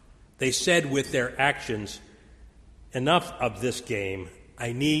 they said with their actions, "Enough of this game.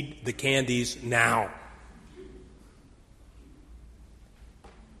 I need the candies now."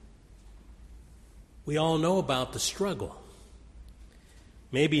 We all know about the struggle.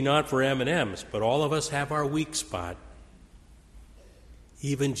 Maybe not for M&Ms, but all of us have our weak spot.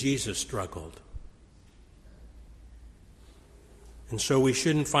 Even Jesus struggled. And so we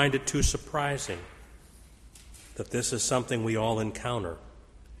shouldn't find it too surprising that this is something we all encounter.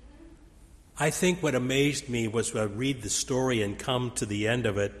 I think what amazed me was when I read the story and come to the end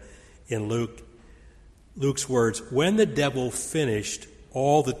of it in Luke's words, when the devil finished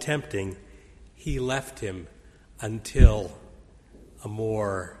all the tempting, he left him until a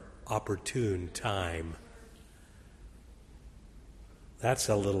more opportune time. That's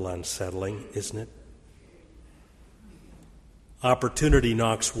a little unsettling, isn't it? Opportunity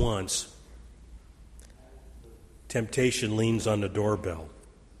knocks once. Temptation leans on the doorbell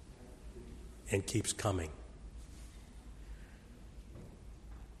and keeps coming.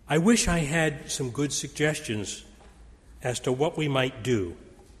 I wish I had some good suggestions as to what we might do.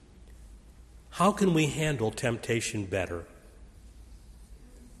 How can we handle temptation better?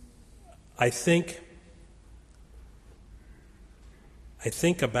 I think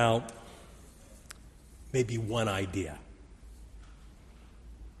about maybe one idea.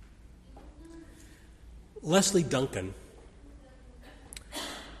 Leslie Duncan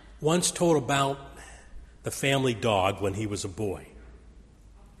once told about the family dog when he was a boy.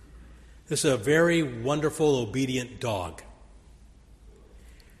 This is a very wonderful, obedient dog.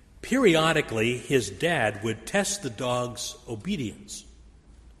 Periodically, his dad would test the dog's obedience.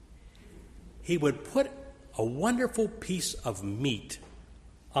 He would put a wonderful piece of meat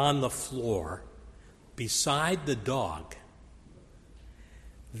on the floor beside the dog.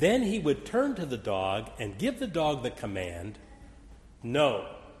 Then he would turn to the dog and give the dog the command,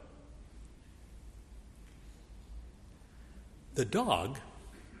 "No." The dog,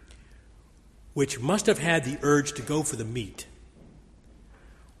 which must have had the urge to go for the meat,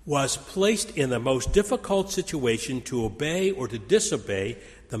 was placed in the most difficult situation to obey or to disobey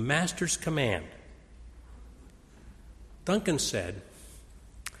the master's command. Duncan said,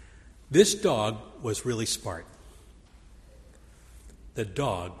 this dog was really smart. The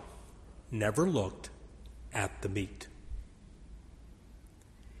dog never looked at the meat.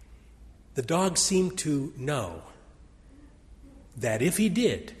 The dog seemed to know that if he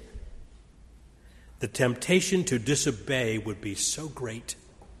did, the temptation to disobey would be so great.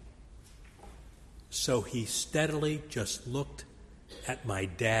 So he steadily just looked at my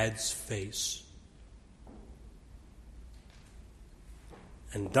dad's face.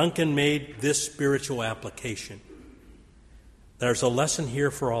 And Duncan made this spiritual application. There's a lesson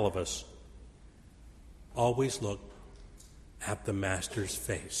here for all of us. Always look at the master's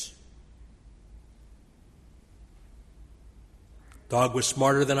face. Dog was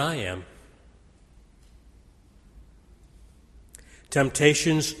smarter than I am.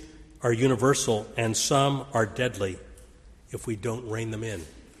 Temptations are universal, and some are deadly if we don't rein them in.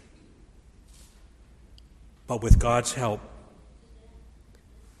 But with God's help,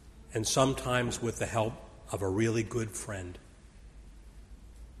 and sometimes with the help of a really good friend,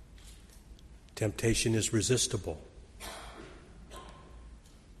 temptation is resistible.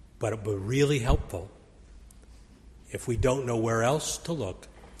 But it will be really helpful if we don't know where else to look.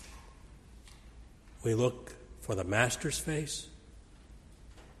 We look for the master's face,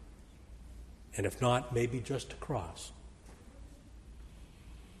 and if not, maybe just across,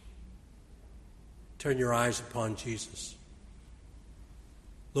 Turn your eyes upon Jesus.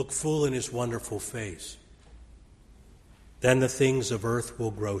 Look full in his wonderful face. Then the things of earth will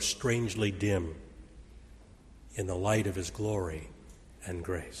grow strangely dim in the light of his glory and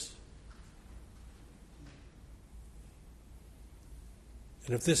grace.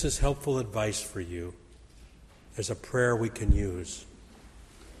 And if this is helpful advice for you, there's a prayer we can use.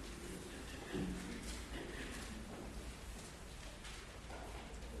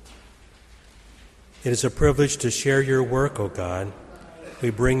 It is a privilege to share your work, O God.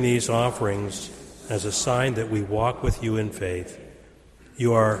 We bring these offerings as a sign that we walk with you in faith.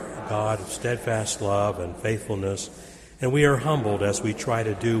 You are a God of steadfast love and faithfulness, and we are humbled as we try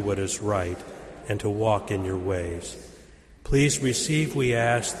to do what is right and to walk in your ways. Please receive, we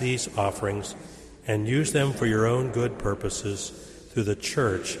ask, these offerings and use them for your own good purposes through the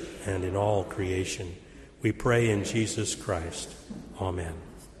church and in all creation. We pray in Jesus Christ. Amen.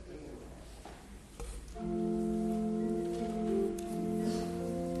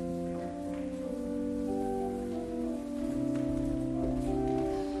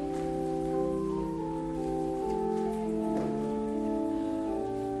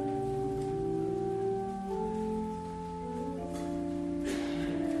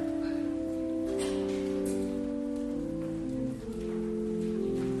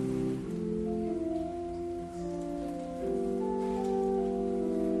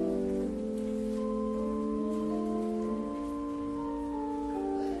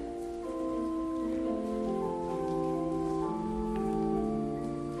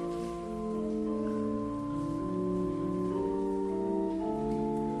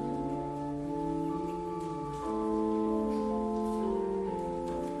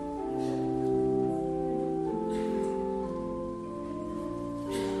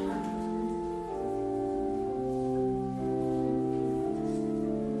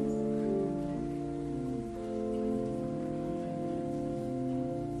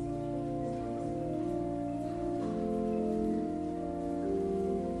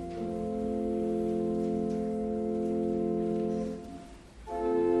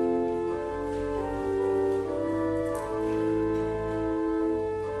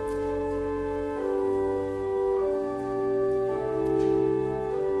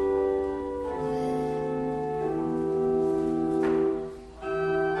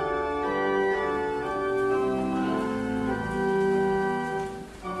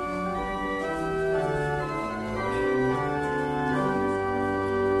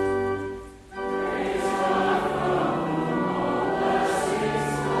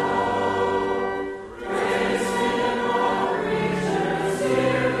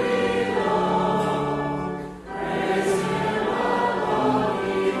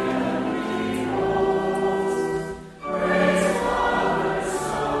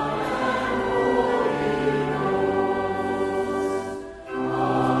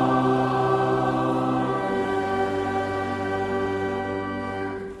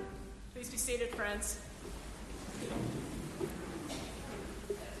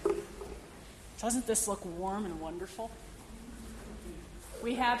 Doesn't this look warm and wonderful?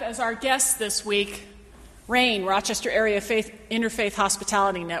 We have as our guests this week, RAIN, Rochester Area Interfaith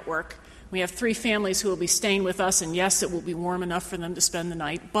Hospitality Network. We have 3 families who will be staying with us, and yes, it will be warm enough for them to spend the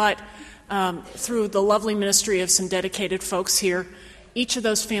night. But through the lovely ministry of some dedicated folks here, each of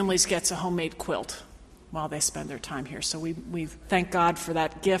those families gets a homemade quilt while they spend their time here. So we thank God for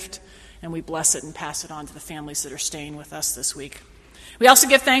that gift, and we bless it and pass it on to the families that are staying with us this week. We also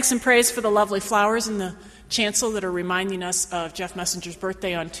give thanks and praise for the lovely flowers in the chancel that are reminding us of Jeff Messenger's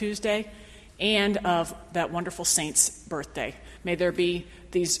birthday on Tuesday and of that wonderful saint's birthday. May there be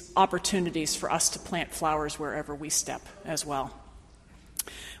these opportunities for us to plant flowers wherever we step as well.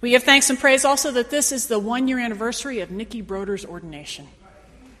 We give thanks and praise also that this is the 1-year anniversary of Nikki Broder's ordination.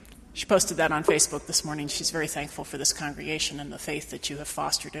 She posted that on Facebook this morning. She's very thankful for this congregation and the faith that you have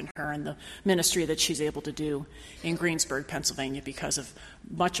fostered in her and the ministry that she's able to do in Greensburg, Pennsylvania, because of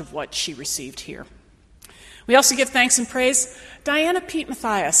much of what she received here. We also give thanks and praise. Diana Pete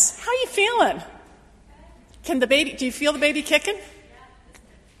Mathias, how are you feeling? Do you feel the baby kicking?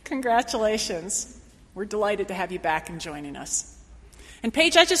 Congratulations. We're delighted to have you back and joining us. And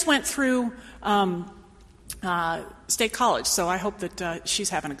Paige, I just went through State College, so I hope that she's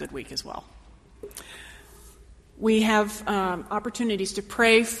having a good week as well. We have opportunities to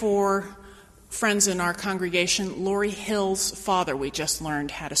pray for friends in our congregation. Lori Hill's father, we just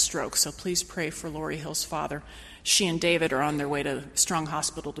learned, had a stroke, so please pray for Lori Hill's father. She and David are on their way to Strong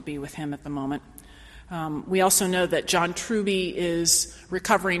Hospital to be with him at the moment. We also know that John Truby is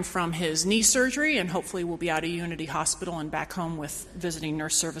recovering from his knee surgery and hopefully will be out of Unity Hospital and back home with visiting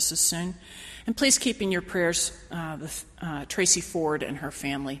nurse services soon. And please keep in your prayers Tracy Ford and her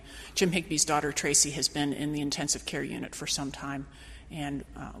family. Jim Higby's daughter, Tracy, has been in the intensive care unit for some time, and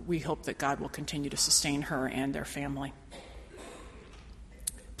we hope that God will continue to sustain her and their family.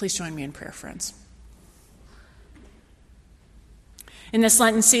 Please join me in prayer, friends. In this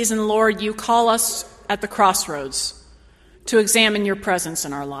Lenten season, Lord, you call us at the crossroads to examine your presence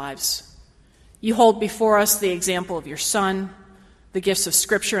in our lives. You hold before us the example of your Son, the gifts of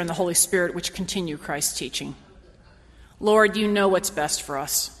Scripture and the Holy Spirit which continue Christ's teaching. Lord, you know what's best for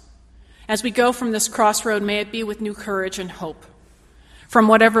us. As we go from this crossroad, may it be with new courage and hope. From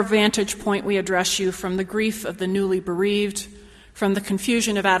whatever vantage point we address you, from the grief of the newly bereaved, from the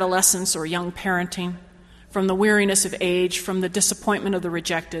confusion of adolescence or young parenting, from the weariness of age, from the disappointment of the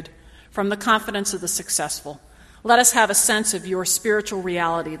rejected, from the confidence of the successful, let us have a sense of your spiritual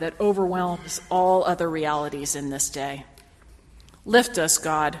reality that overwhelms all other realities in this day. Lift us,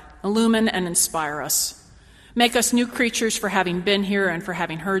 God, illumine and inspire us. Make us new creatures for having been here and for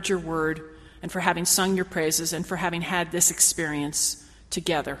having heard your word and for having sung your praises and for having had this experience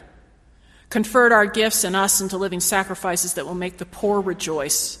together. Convert our gifts and us into living sacrifices that will make the poor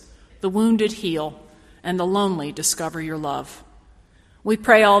rejoice, the wounded heal, and the lonely discover your love. We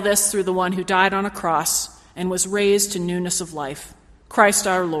pray all this through the one who died on a cross and was raised to newness of life, Christ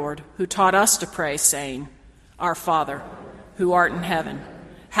our Lord, who taught us to pray, saying, Our Father, who art in heaven,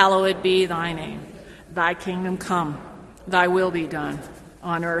 hallowed be thy name. Thy kingdom come, thy will be done,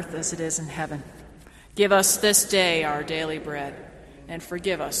 on earth as it is in heaven. Give us this day our daily bread, and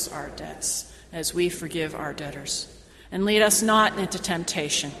forgive us our debts, as we forgive our debtors. And lead us not into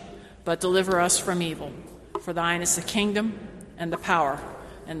temptation, but deliver us from evil. For thine is the kingdom, and the power,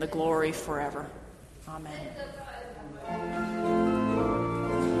 and the glory forever. Amen.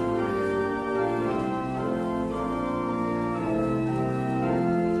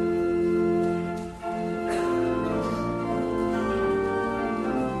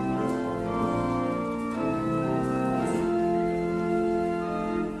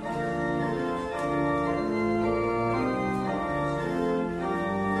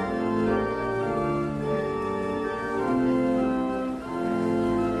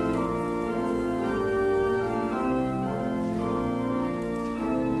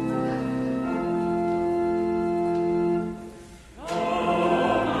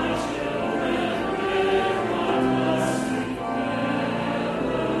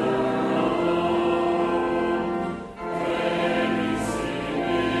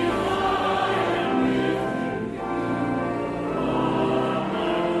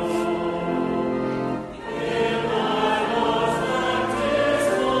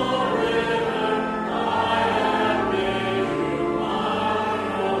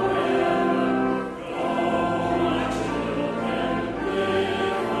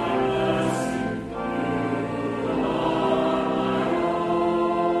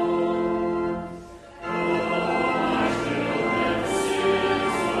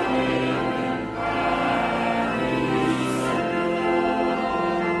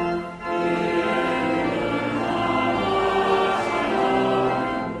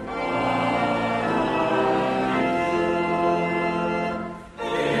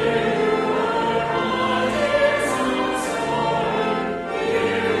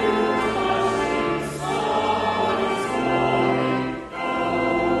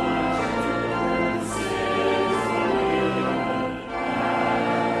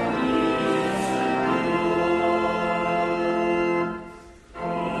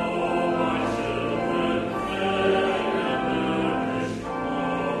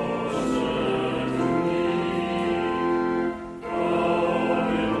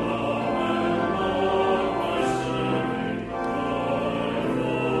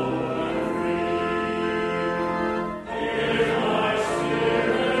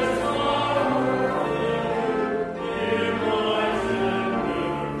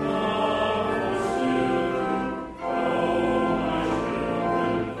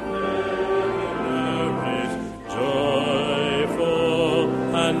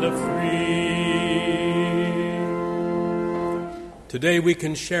 Today we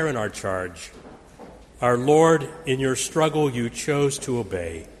can share in our charge. Our Lord, in your struggle you chose to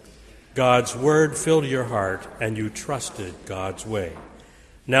obey. God's word filled your heart, and you trusted God's way.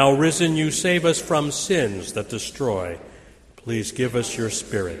 Now risen, you save us from sins that destroy. Please give us your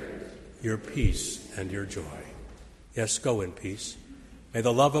spirit, your peace, and your joy. Yes, go in peace. May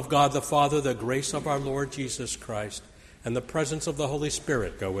the love of God the Father, the grace of our Lord Jesus Christ, and the presence of the Holy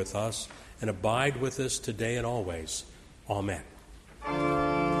Spirit go with us and abide with us today and always. Amen.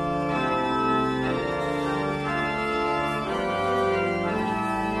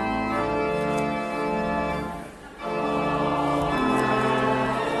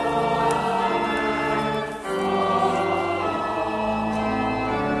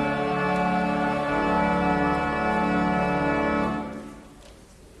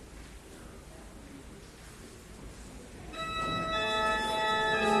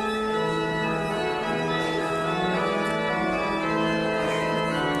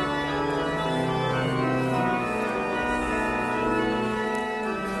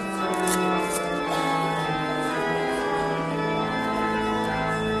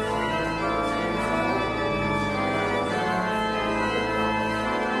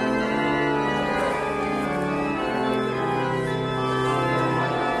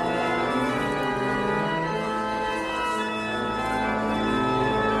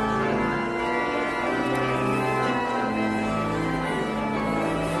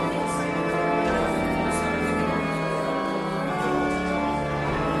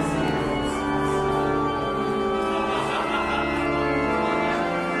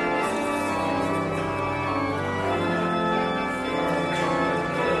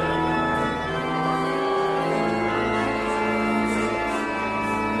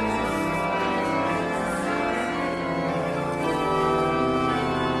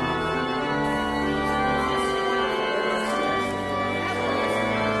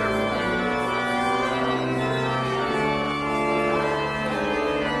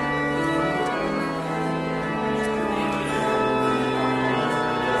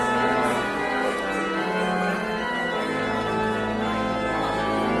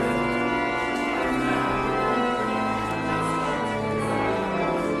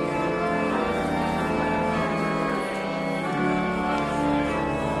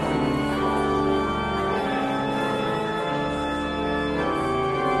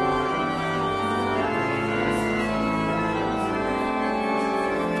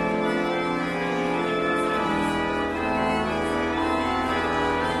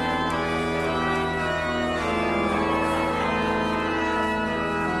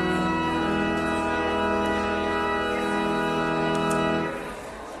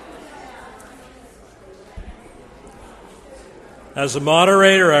 As the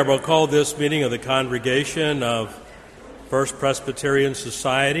moderator, I will call this meeting of the congregation of First Presbyterian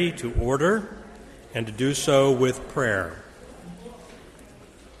Society to order, and to do so with prayer.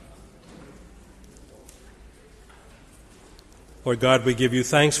 Lord God, we give you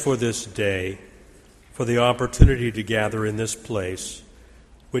thanks for this day, for the opportunity to gather in this place,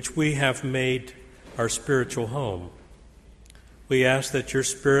 which we have made our spiritual home. We ask that your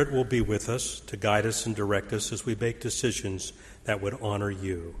Spirit will be with us to guide us and direct us as we make decisions that would honor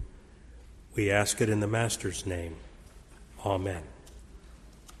you. We ask it in the Master's name. Amen.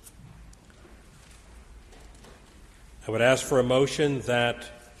 I would ask for a motion that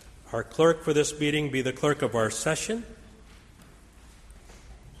our clerk for this meeting be the clerk of our session.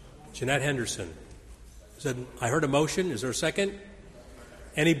 Jeanette Henderson. I heard a motion. Is there a second?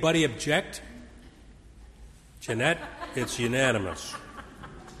 Anybody object? Jeanette, it's unanimous.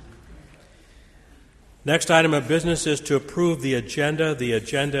 Next item of business is to approve the agenda. The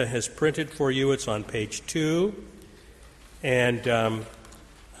agenda is printed for you. It's on page 2. And the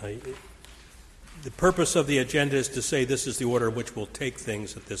purpose of the agenda is to say this is the order in which we'll take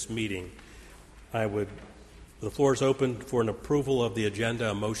things at this meeting. The floor is open for an approval of the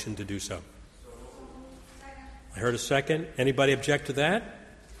agenda, a motion to do so. I heard a second. Anybody object to that?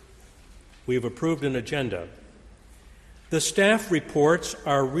 We have approved an agenda. The staff reports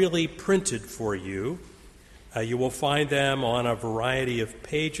are really printed for you. You will find them on a variety of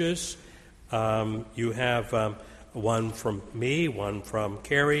pages. You have one from me, one from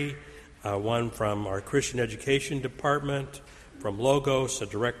Carrie, one from our Christian Education Department, from Logos, the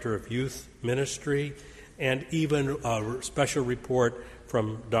Director of Youth Ministry, and even a special report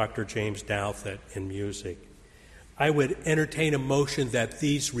from Dr. James Douthit in music. I would entertain a motion that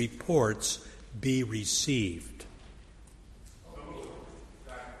these reports be received.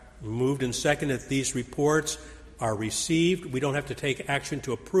 Moved and seconded that these reports are received. We don't have to take action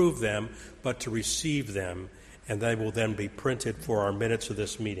to approve them, but to receive them, and they will then be printed for our minutes of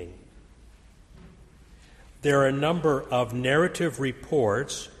this meeting. There are a number of narrative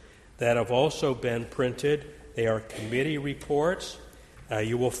reports that have also been printed. They are committee reports.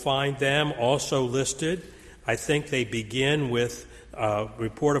 You will find them also listed. I think they begin with a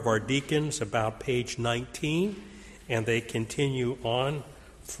report of our deacons about page 19, and they continue on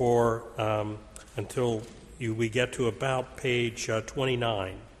until we get to about page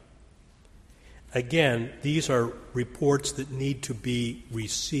 29. Again, these are reports that need to be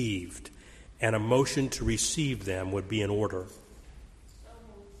received, and a motion to receive them would be in order.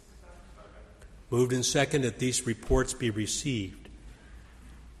 Moved and seconded that these reports be received.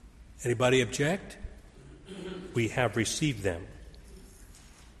 Anybody object? We have received them.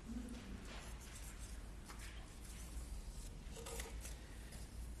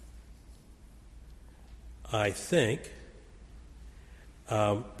 I think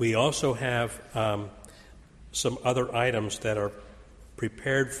we also have some other items that are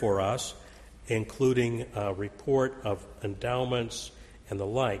prepared for us, including a report of endowments and the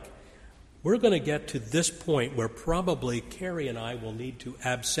like. We're going to get to this point where probably Carrie and I will need to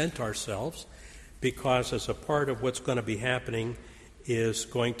absent ourselves, because as a part of what's going to be happening is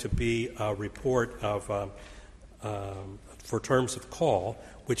going to be a report of for terms of call,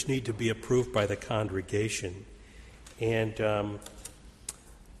 which need to be approved by the congregation. And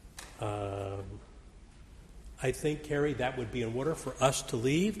I think, Carrie, that would be in order for us to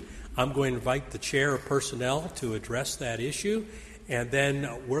leave. I'm going to invite the chair of personnel to address that issue, and then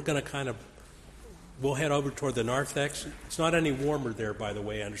we're going to we'll head over toward the narthex. It's not any warmer there, by the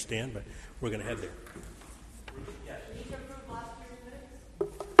way, I understand, but we're going to head there.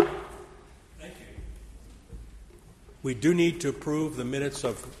 Thank you. We do need to approve the minutes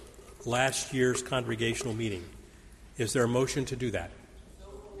of last year's congregational meeting. Is there a motion to do that?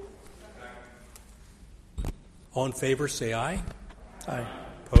 All in favor, say aye. Aye.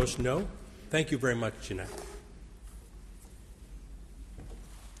 Opposed, no. Thank you very much, Jeanette.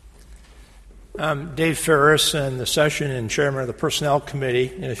 Dave Ferris, and the session and chairman of the Personnel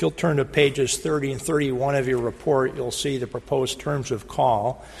Committee. And if you'll turn to pages 30 and 31 of your report, you'll see the proposed terms of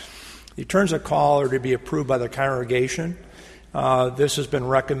call. The terms of call are to be approved by the congregation. This has been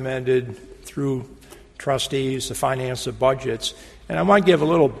recommended through trustees, the finance of budgets. And I want to give a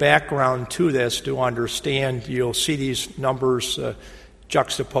little background to this to understand. You'll see these numbers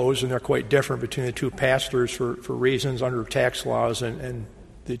juxtaposed, and they're quite different between the two pastors for reasons under tax laws and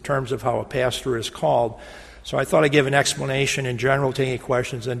the terms of how a pastor is called. So I thought I'd give an explanation in general, take any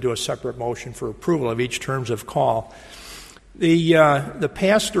questions, and do a separate motion for approval of each terms of call. The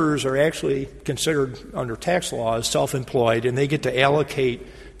pastors are actually considered under tax law as self-employed, and they get to allocate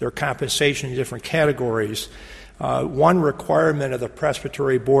their compensation in different categories. One requirement of the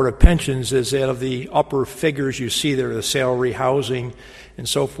Presbytery Board of Pensions is that of the upper figures you see there, the salary, housing, and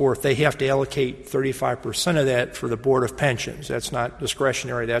so forth, they have to allocate 35% of that for the Board of Pensions. That's not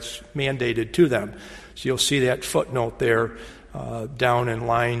discretionary, that's mandated to them. So you'll see that footnote there down in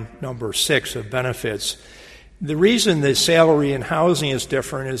line number 6 of benefits. The reason the salary and housing is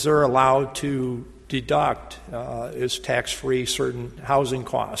different is they're allowed to deduct as tax-free certain housing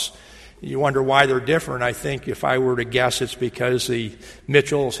costs. You wonder why they're different. I think if I were to guess, it's because the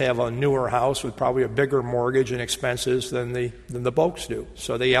Mitchells have a newer house with probably a bigger mortgage and expenses than the Boaks do.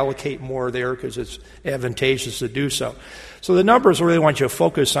 So they allocate more there because it's advantageous to do so. So the numbers I really want you to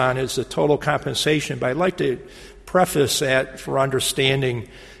focus on is the total compensation, but I'd like to preface that for understanding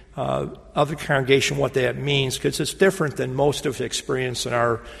of the congregation what that means, because it's different than most of the experience in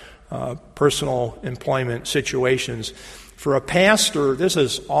our personal employment situations. For a pastor, this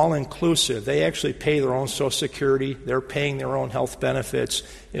is all-inclusive. They actually pay their own Social Security. They're paying their own health benefits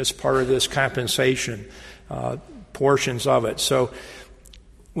as part of this compensation, portions of it. So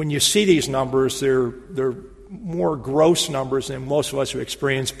when you see these numbers, they're more gross numbers than most of us have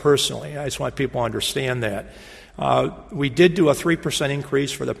experienced personally. I just want people to understand that. We did do a 3%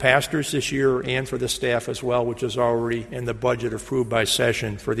 increase for the pastors this year and for the staff as well, which is already in the budget approved by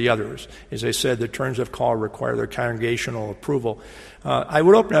session for the others. As I said, the terms of call require their congregational approval. I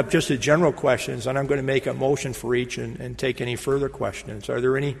would open up just to general questions, and I'm going to make a motion for each and take any further questions. Are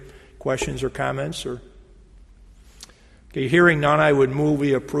there any questions or comments? Okay, hearing none, I would move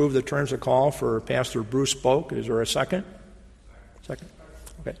we approve the terms of call for Pastor Bruce Boak. Is there a second? Second.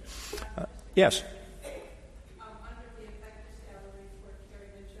 Okay. Yes.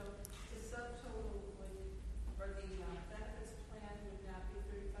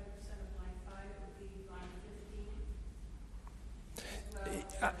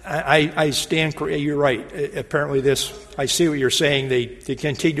 I stand. You're right. Apparently, I see what you're saying. They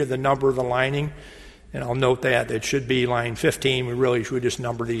continue the number of the lining, and I'll note that it should be line 15. We really should just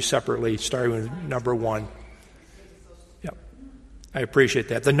number these separately, starting with number 1. Yep, I appreciate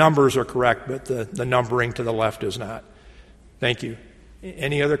that. The numbers are correct, but the numbering to the left is not. Thank you.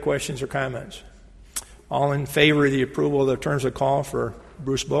 Any other questions or comments? All in favor of the approval of the terms of call for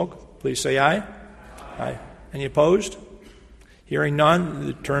Bruce Boak, please say aye. Aye. Any opposed? Hearing none,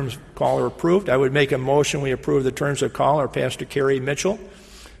 the terms of call are approved. I would make a motion we approve the terms of call. Our Pastor Carrie Mitchell.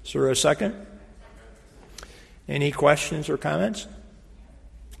 Is there a second? Any questions or comments?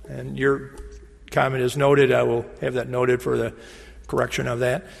 And your comment is noted. I will have that noted for the correction of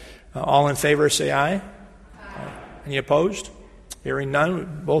that. All in favor, say aye. Aye. Any opposed? Hearing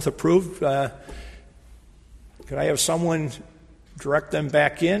none, both approved. Could I have someone direct them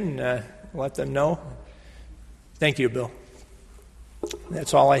back in, let them know? Thank you, Bill.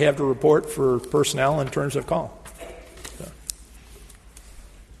 That's all I have to report for personnel in terms of call.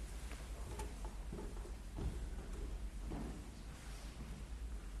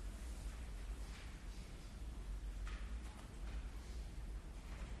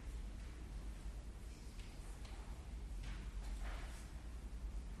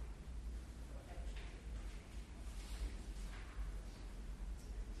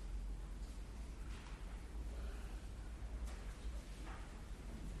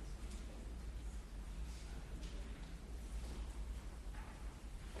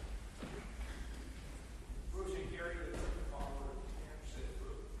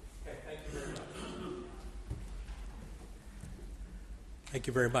 Thank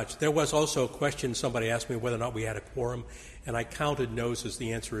you very much. There was also a question, somebody asked me whether or not we had a quorum, and I counted noses.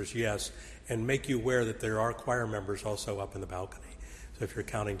 The answer is yes, and make you aware that there are choir members also up in the balcony. So if you're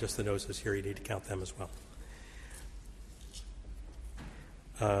counting just the noses here, you need to count them as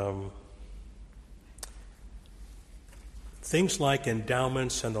well. Things like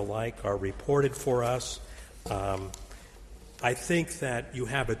endowments and the like are reported for us. I think that you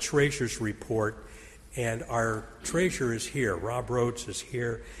have a treasurer's report, and our treasurer is here. Rob Rhodes is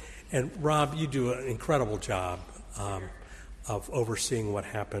here. And Rob, you do an incredible job of overseeing what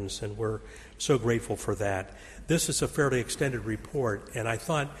happens, and we're so grateful for that. This is a fairly extended report, and I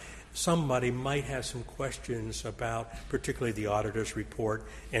thought somebody might have some questions about particularly the auditor's report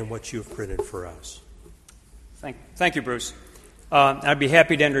and what you've printed for us. Thank you, Bruce. I'd be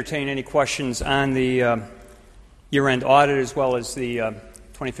happy to entertain any questions on the year-end audit as well as the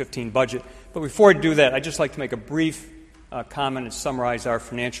 2015 budget. But before I do that, I'd just like to make a brief comment and summarize our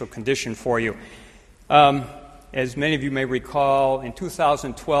financial condition for you. As many of you may recall, in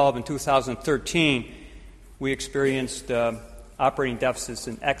 2012 and 2013, we experienced operating deficits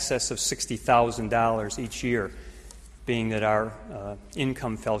in excess of $60,000 each year, being that our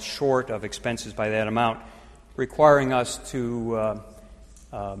income fell short of expenses by that amount, requiring us to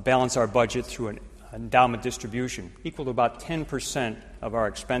balance our budget through an endowment distribution equal to about 10% of our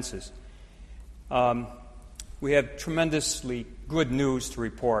expenses. We have tremendously good news to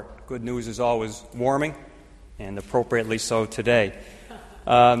report. Good news is always warming, and appropriately so today.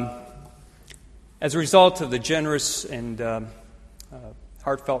 As a result of the generous and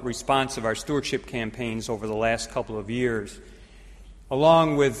heartfelt response of our stewardship campaigns over the last couple of years,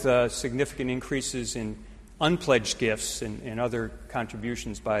 along with significant increases in unpledged gifts and other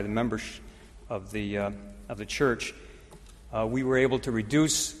contributions by the members of the church, we were able to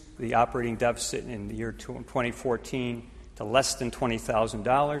reduce the operating deficit in the year 2014 to less than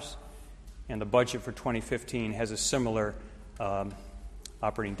 $20,000, and the budget for 2015 has a similar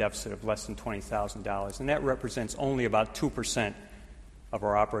operating deficit of less than $20,000, and that represents only about 2% of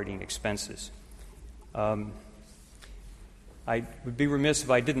our operating expenses. I would be remiss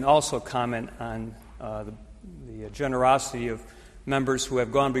if I didn't also comment on the generosity of members who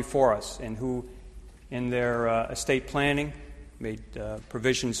have gone before us and who, in their estate planning, made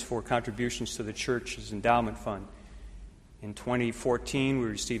provisions for contributions to the church's endowment fund. In 2014, we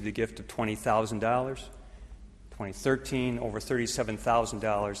received a gift of $20,000. 2013, over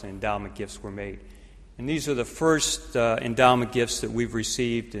 $37,000 in endowment gifts were made. And these are the first endowment gifts that we've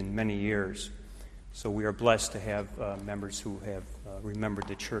received in many years. So we are blessed to have members who have remembered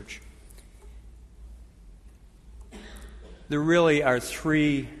the church. There really are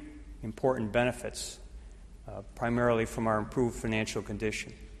three important benefits primarily from our improved financial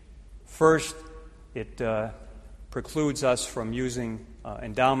condition. First, it precludes us from using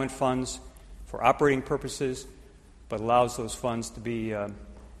endowment funds for operating purposes, but allows those funds to be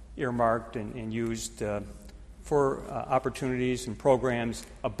earmarked and used for opportunities and programs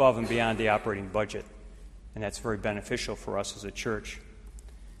above and beyond the operating budget. And that's very beneficial for us as a church.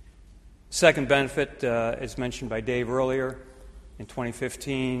 Second benefit, as mentioned by Dave earlier, in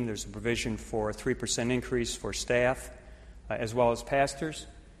 2015, there's a provision for a 3% increase for staff as well as pastors,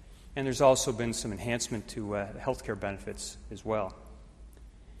 and there's also been some enhancement to health care benefits as well.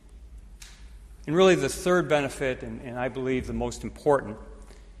 And really the third benefit, and I believe the most important,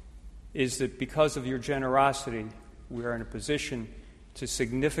 is that because of your generosity, we are in a position to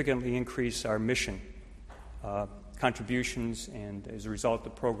significantly increase our mission contributions and as a result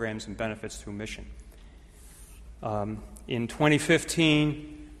of programs and benefits through mission. In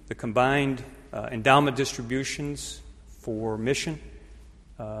 2015, the combined endowment distributions for mission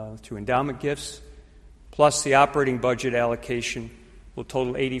through endowment gifts, plus the operating budget allocation will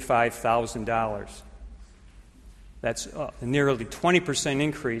total $85,000. That's a nearly 20%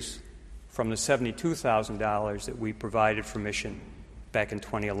 increase from the $72,000 that we provided for mission back in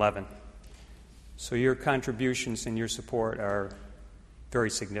 2011. So your contributions and your support are very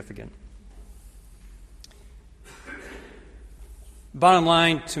significant. Bottom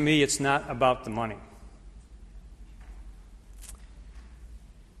line, to me, it's not about the money.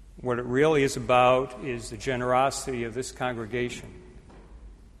 What it really is about is the generosity of this congregation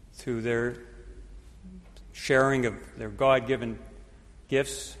through their sharing of their God-given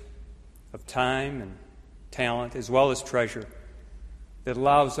gifts of time and talent, as well as treasure, that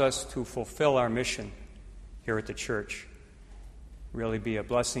allows us to fulfill our mission here at the church. Really be a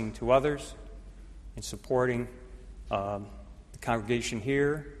blessing to others in supporting the congregation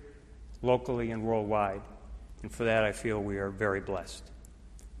here, locally and worldwide. And for that, I feel we are very blessed.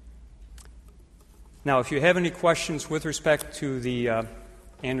 Now, if you have any questions with respect to the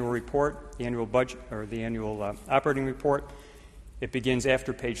annual report, the annual budget, or the annual operating report, it begins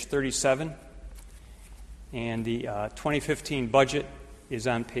after page 37, and the 2015 budget is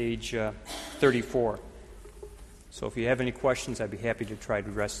on page 34. So if you have any questions, I'd be happy to try to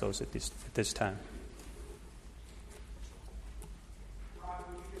address those at this time. Rod,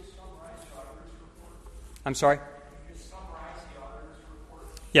 would you just summarize the auditor's report? I'm sorry? Would you just summarize the auditor's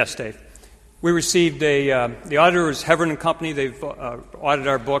report? Yes, Dave. We received the auditor is Heverin & Company. They've audited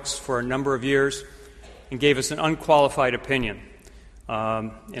our books for a number of years and gave us an unqualified opinion.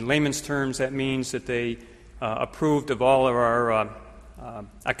 In layman's terms, that means that they approved of all of our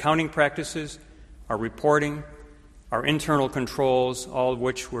accounting practices, our reporting, our internal controls, all of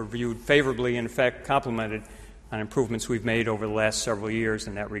which were viewed favorably and, in fact, complimented on improvements we've made over the last several years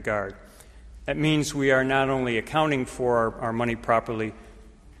in that regard. That means we are not only accounting for our money properly,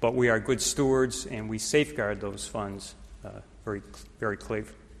 but we are good stewards and we safeguard those funds very, very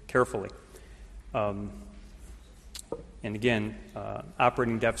carefully. And again,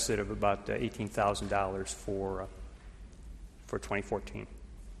 operating deficit of about $18,000 for 2014.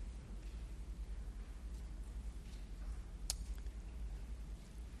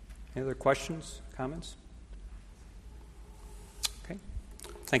 Any other questions, comments? Okay.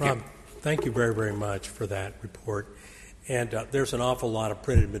 Thank Rob, you. Thank you very, very much for that report. And there's an awful lot of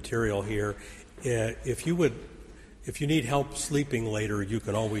printed material here. If you need help sleeping later, you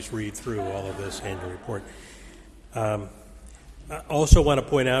can always read through all of this annual report. I also want to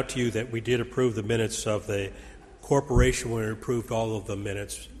point out to you that we did approve the minutes of the corporation when we approved all of the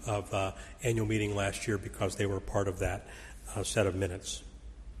minutes of the annual meeting last year because they were part of that set of minutes.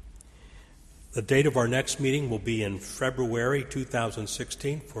 The date of our next meeting will be in February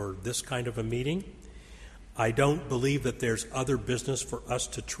 2016 for this kind of a meeting. I don't believe that there's other business for us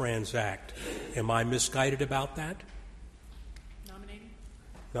to transact. Am I misguided about that?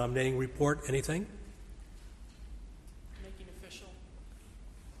 Nominating report, anything? Making official.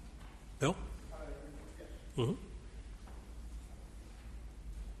 Bill? Mm-hmm.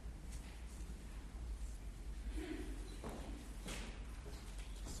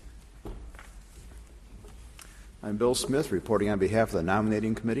 I'm Bill Smith, reporting on behalf of the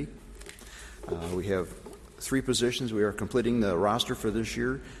nominating committee. We have 3 positions. We are completing the roster for this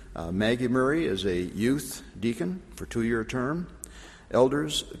year. Maggie Murray is a youth deacon for 2-year term.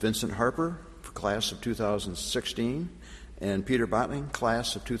 Elders, Vincent Harper for class of 2016, and Peter Bottling,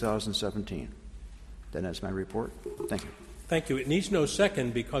 class of 2017. Then that's my report. Thank you. Thank you. It needs no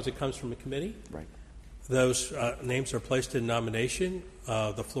second because it comes from a committee. Right. Those names are placed in nomination.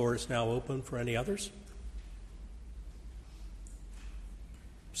 The floor is now open for any others.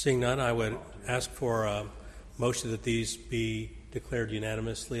 Seeing none, I would ask for a motion that these be declared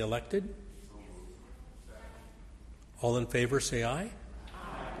unanimously elected. All in favor, say aye.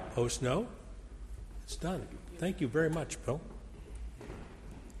 Aye. Opposed, no. It's done. Thank you very much, Bill.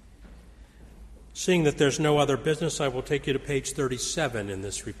 Seeing that there's no other business, I will take you to page 37 in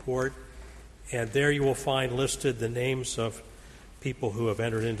this report, and there you will find listed the names of people who have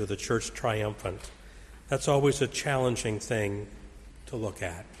entered into the church triumphant. That's always a challenging thing to look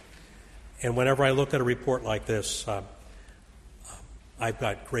at. And whenever I look at a report like this, I've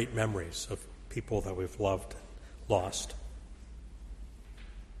got great memories of people that we've loved and lost.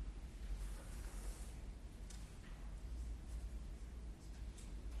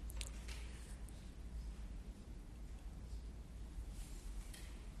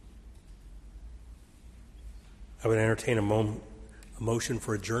 I would entertain a motion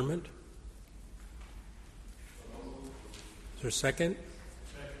for adjournment. Is there a second?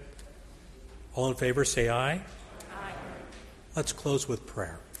 All in favor, say aye. Aye. Let's close with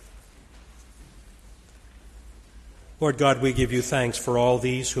prayer. Lord God, we give you thanks for all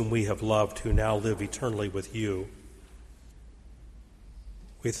these whom we have loved who now live eternally with you.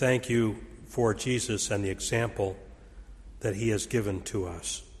 We thank you for Jesus and the example that he has given to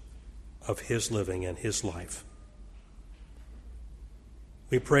us of his living and his life.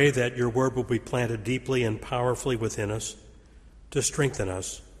 We pray that your word will be planted deeply and powerfully within us to strengthen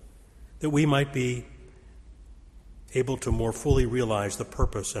us, that we might be able to more fully realize the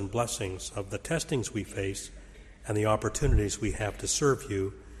purpose and blessings of the testings we face and the opportunities we have to serve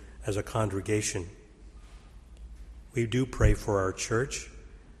you as a congregation. We do pray for our church,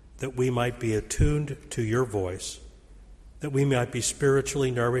 that we might be attuned to your voice, that we might be spiritually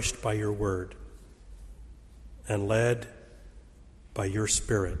nourished by your word and led by your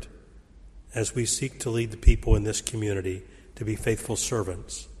Spirit as we seek to lead the people in this community to be faithful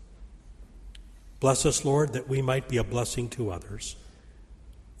servants. Bless us, Lord, that we might be a blessing to others.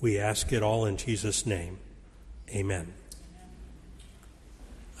 We ask it all in Jesus' name. Amen.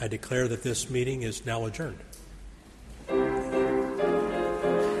 I declare that this meeting is now adjourned.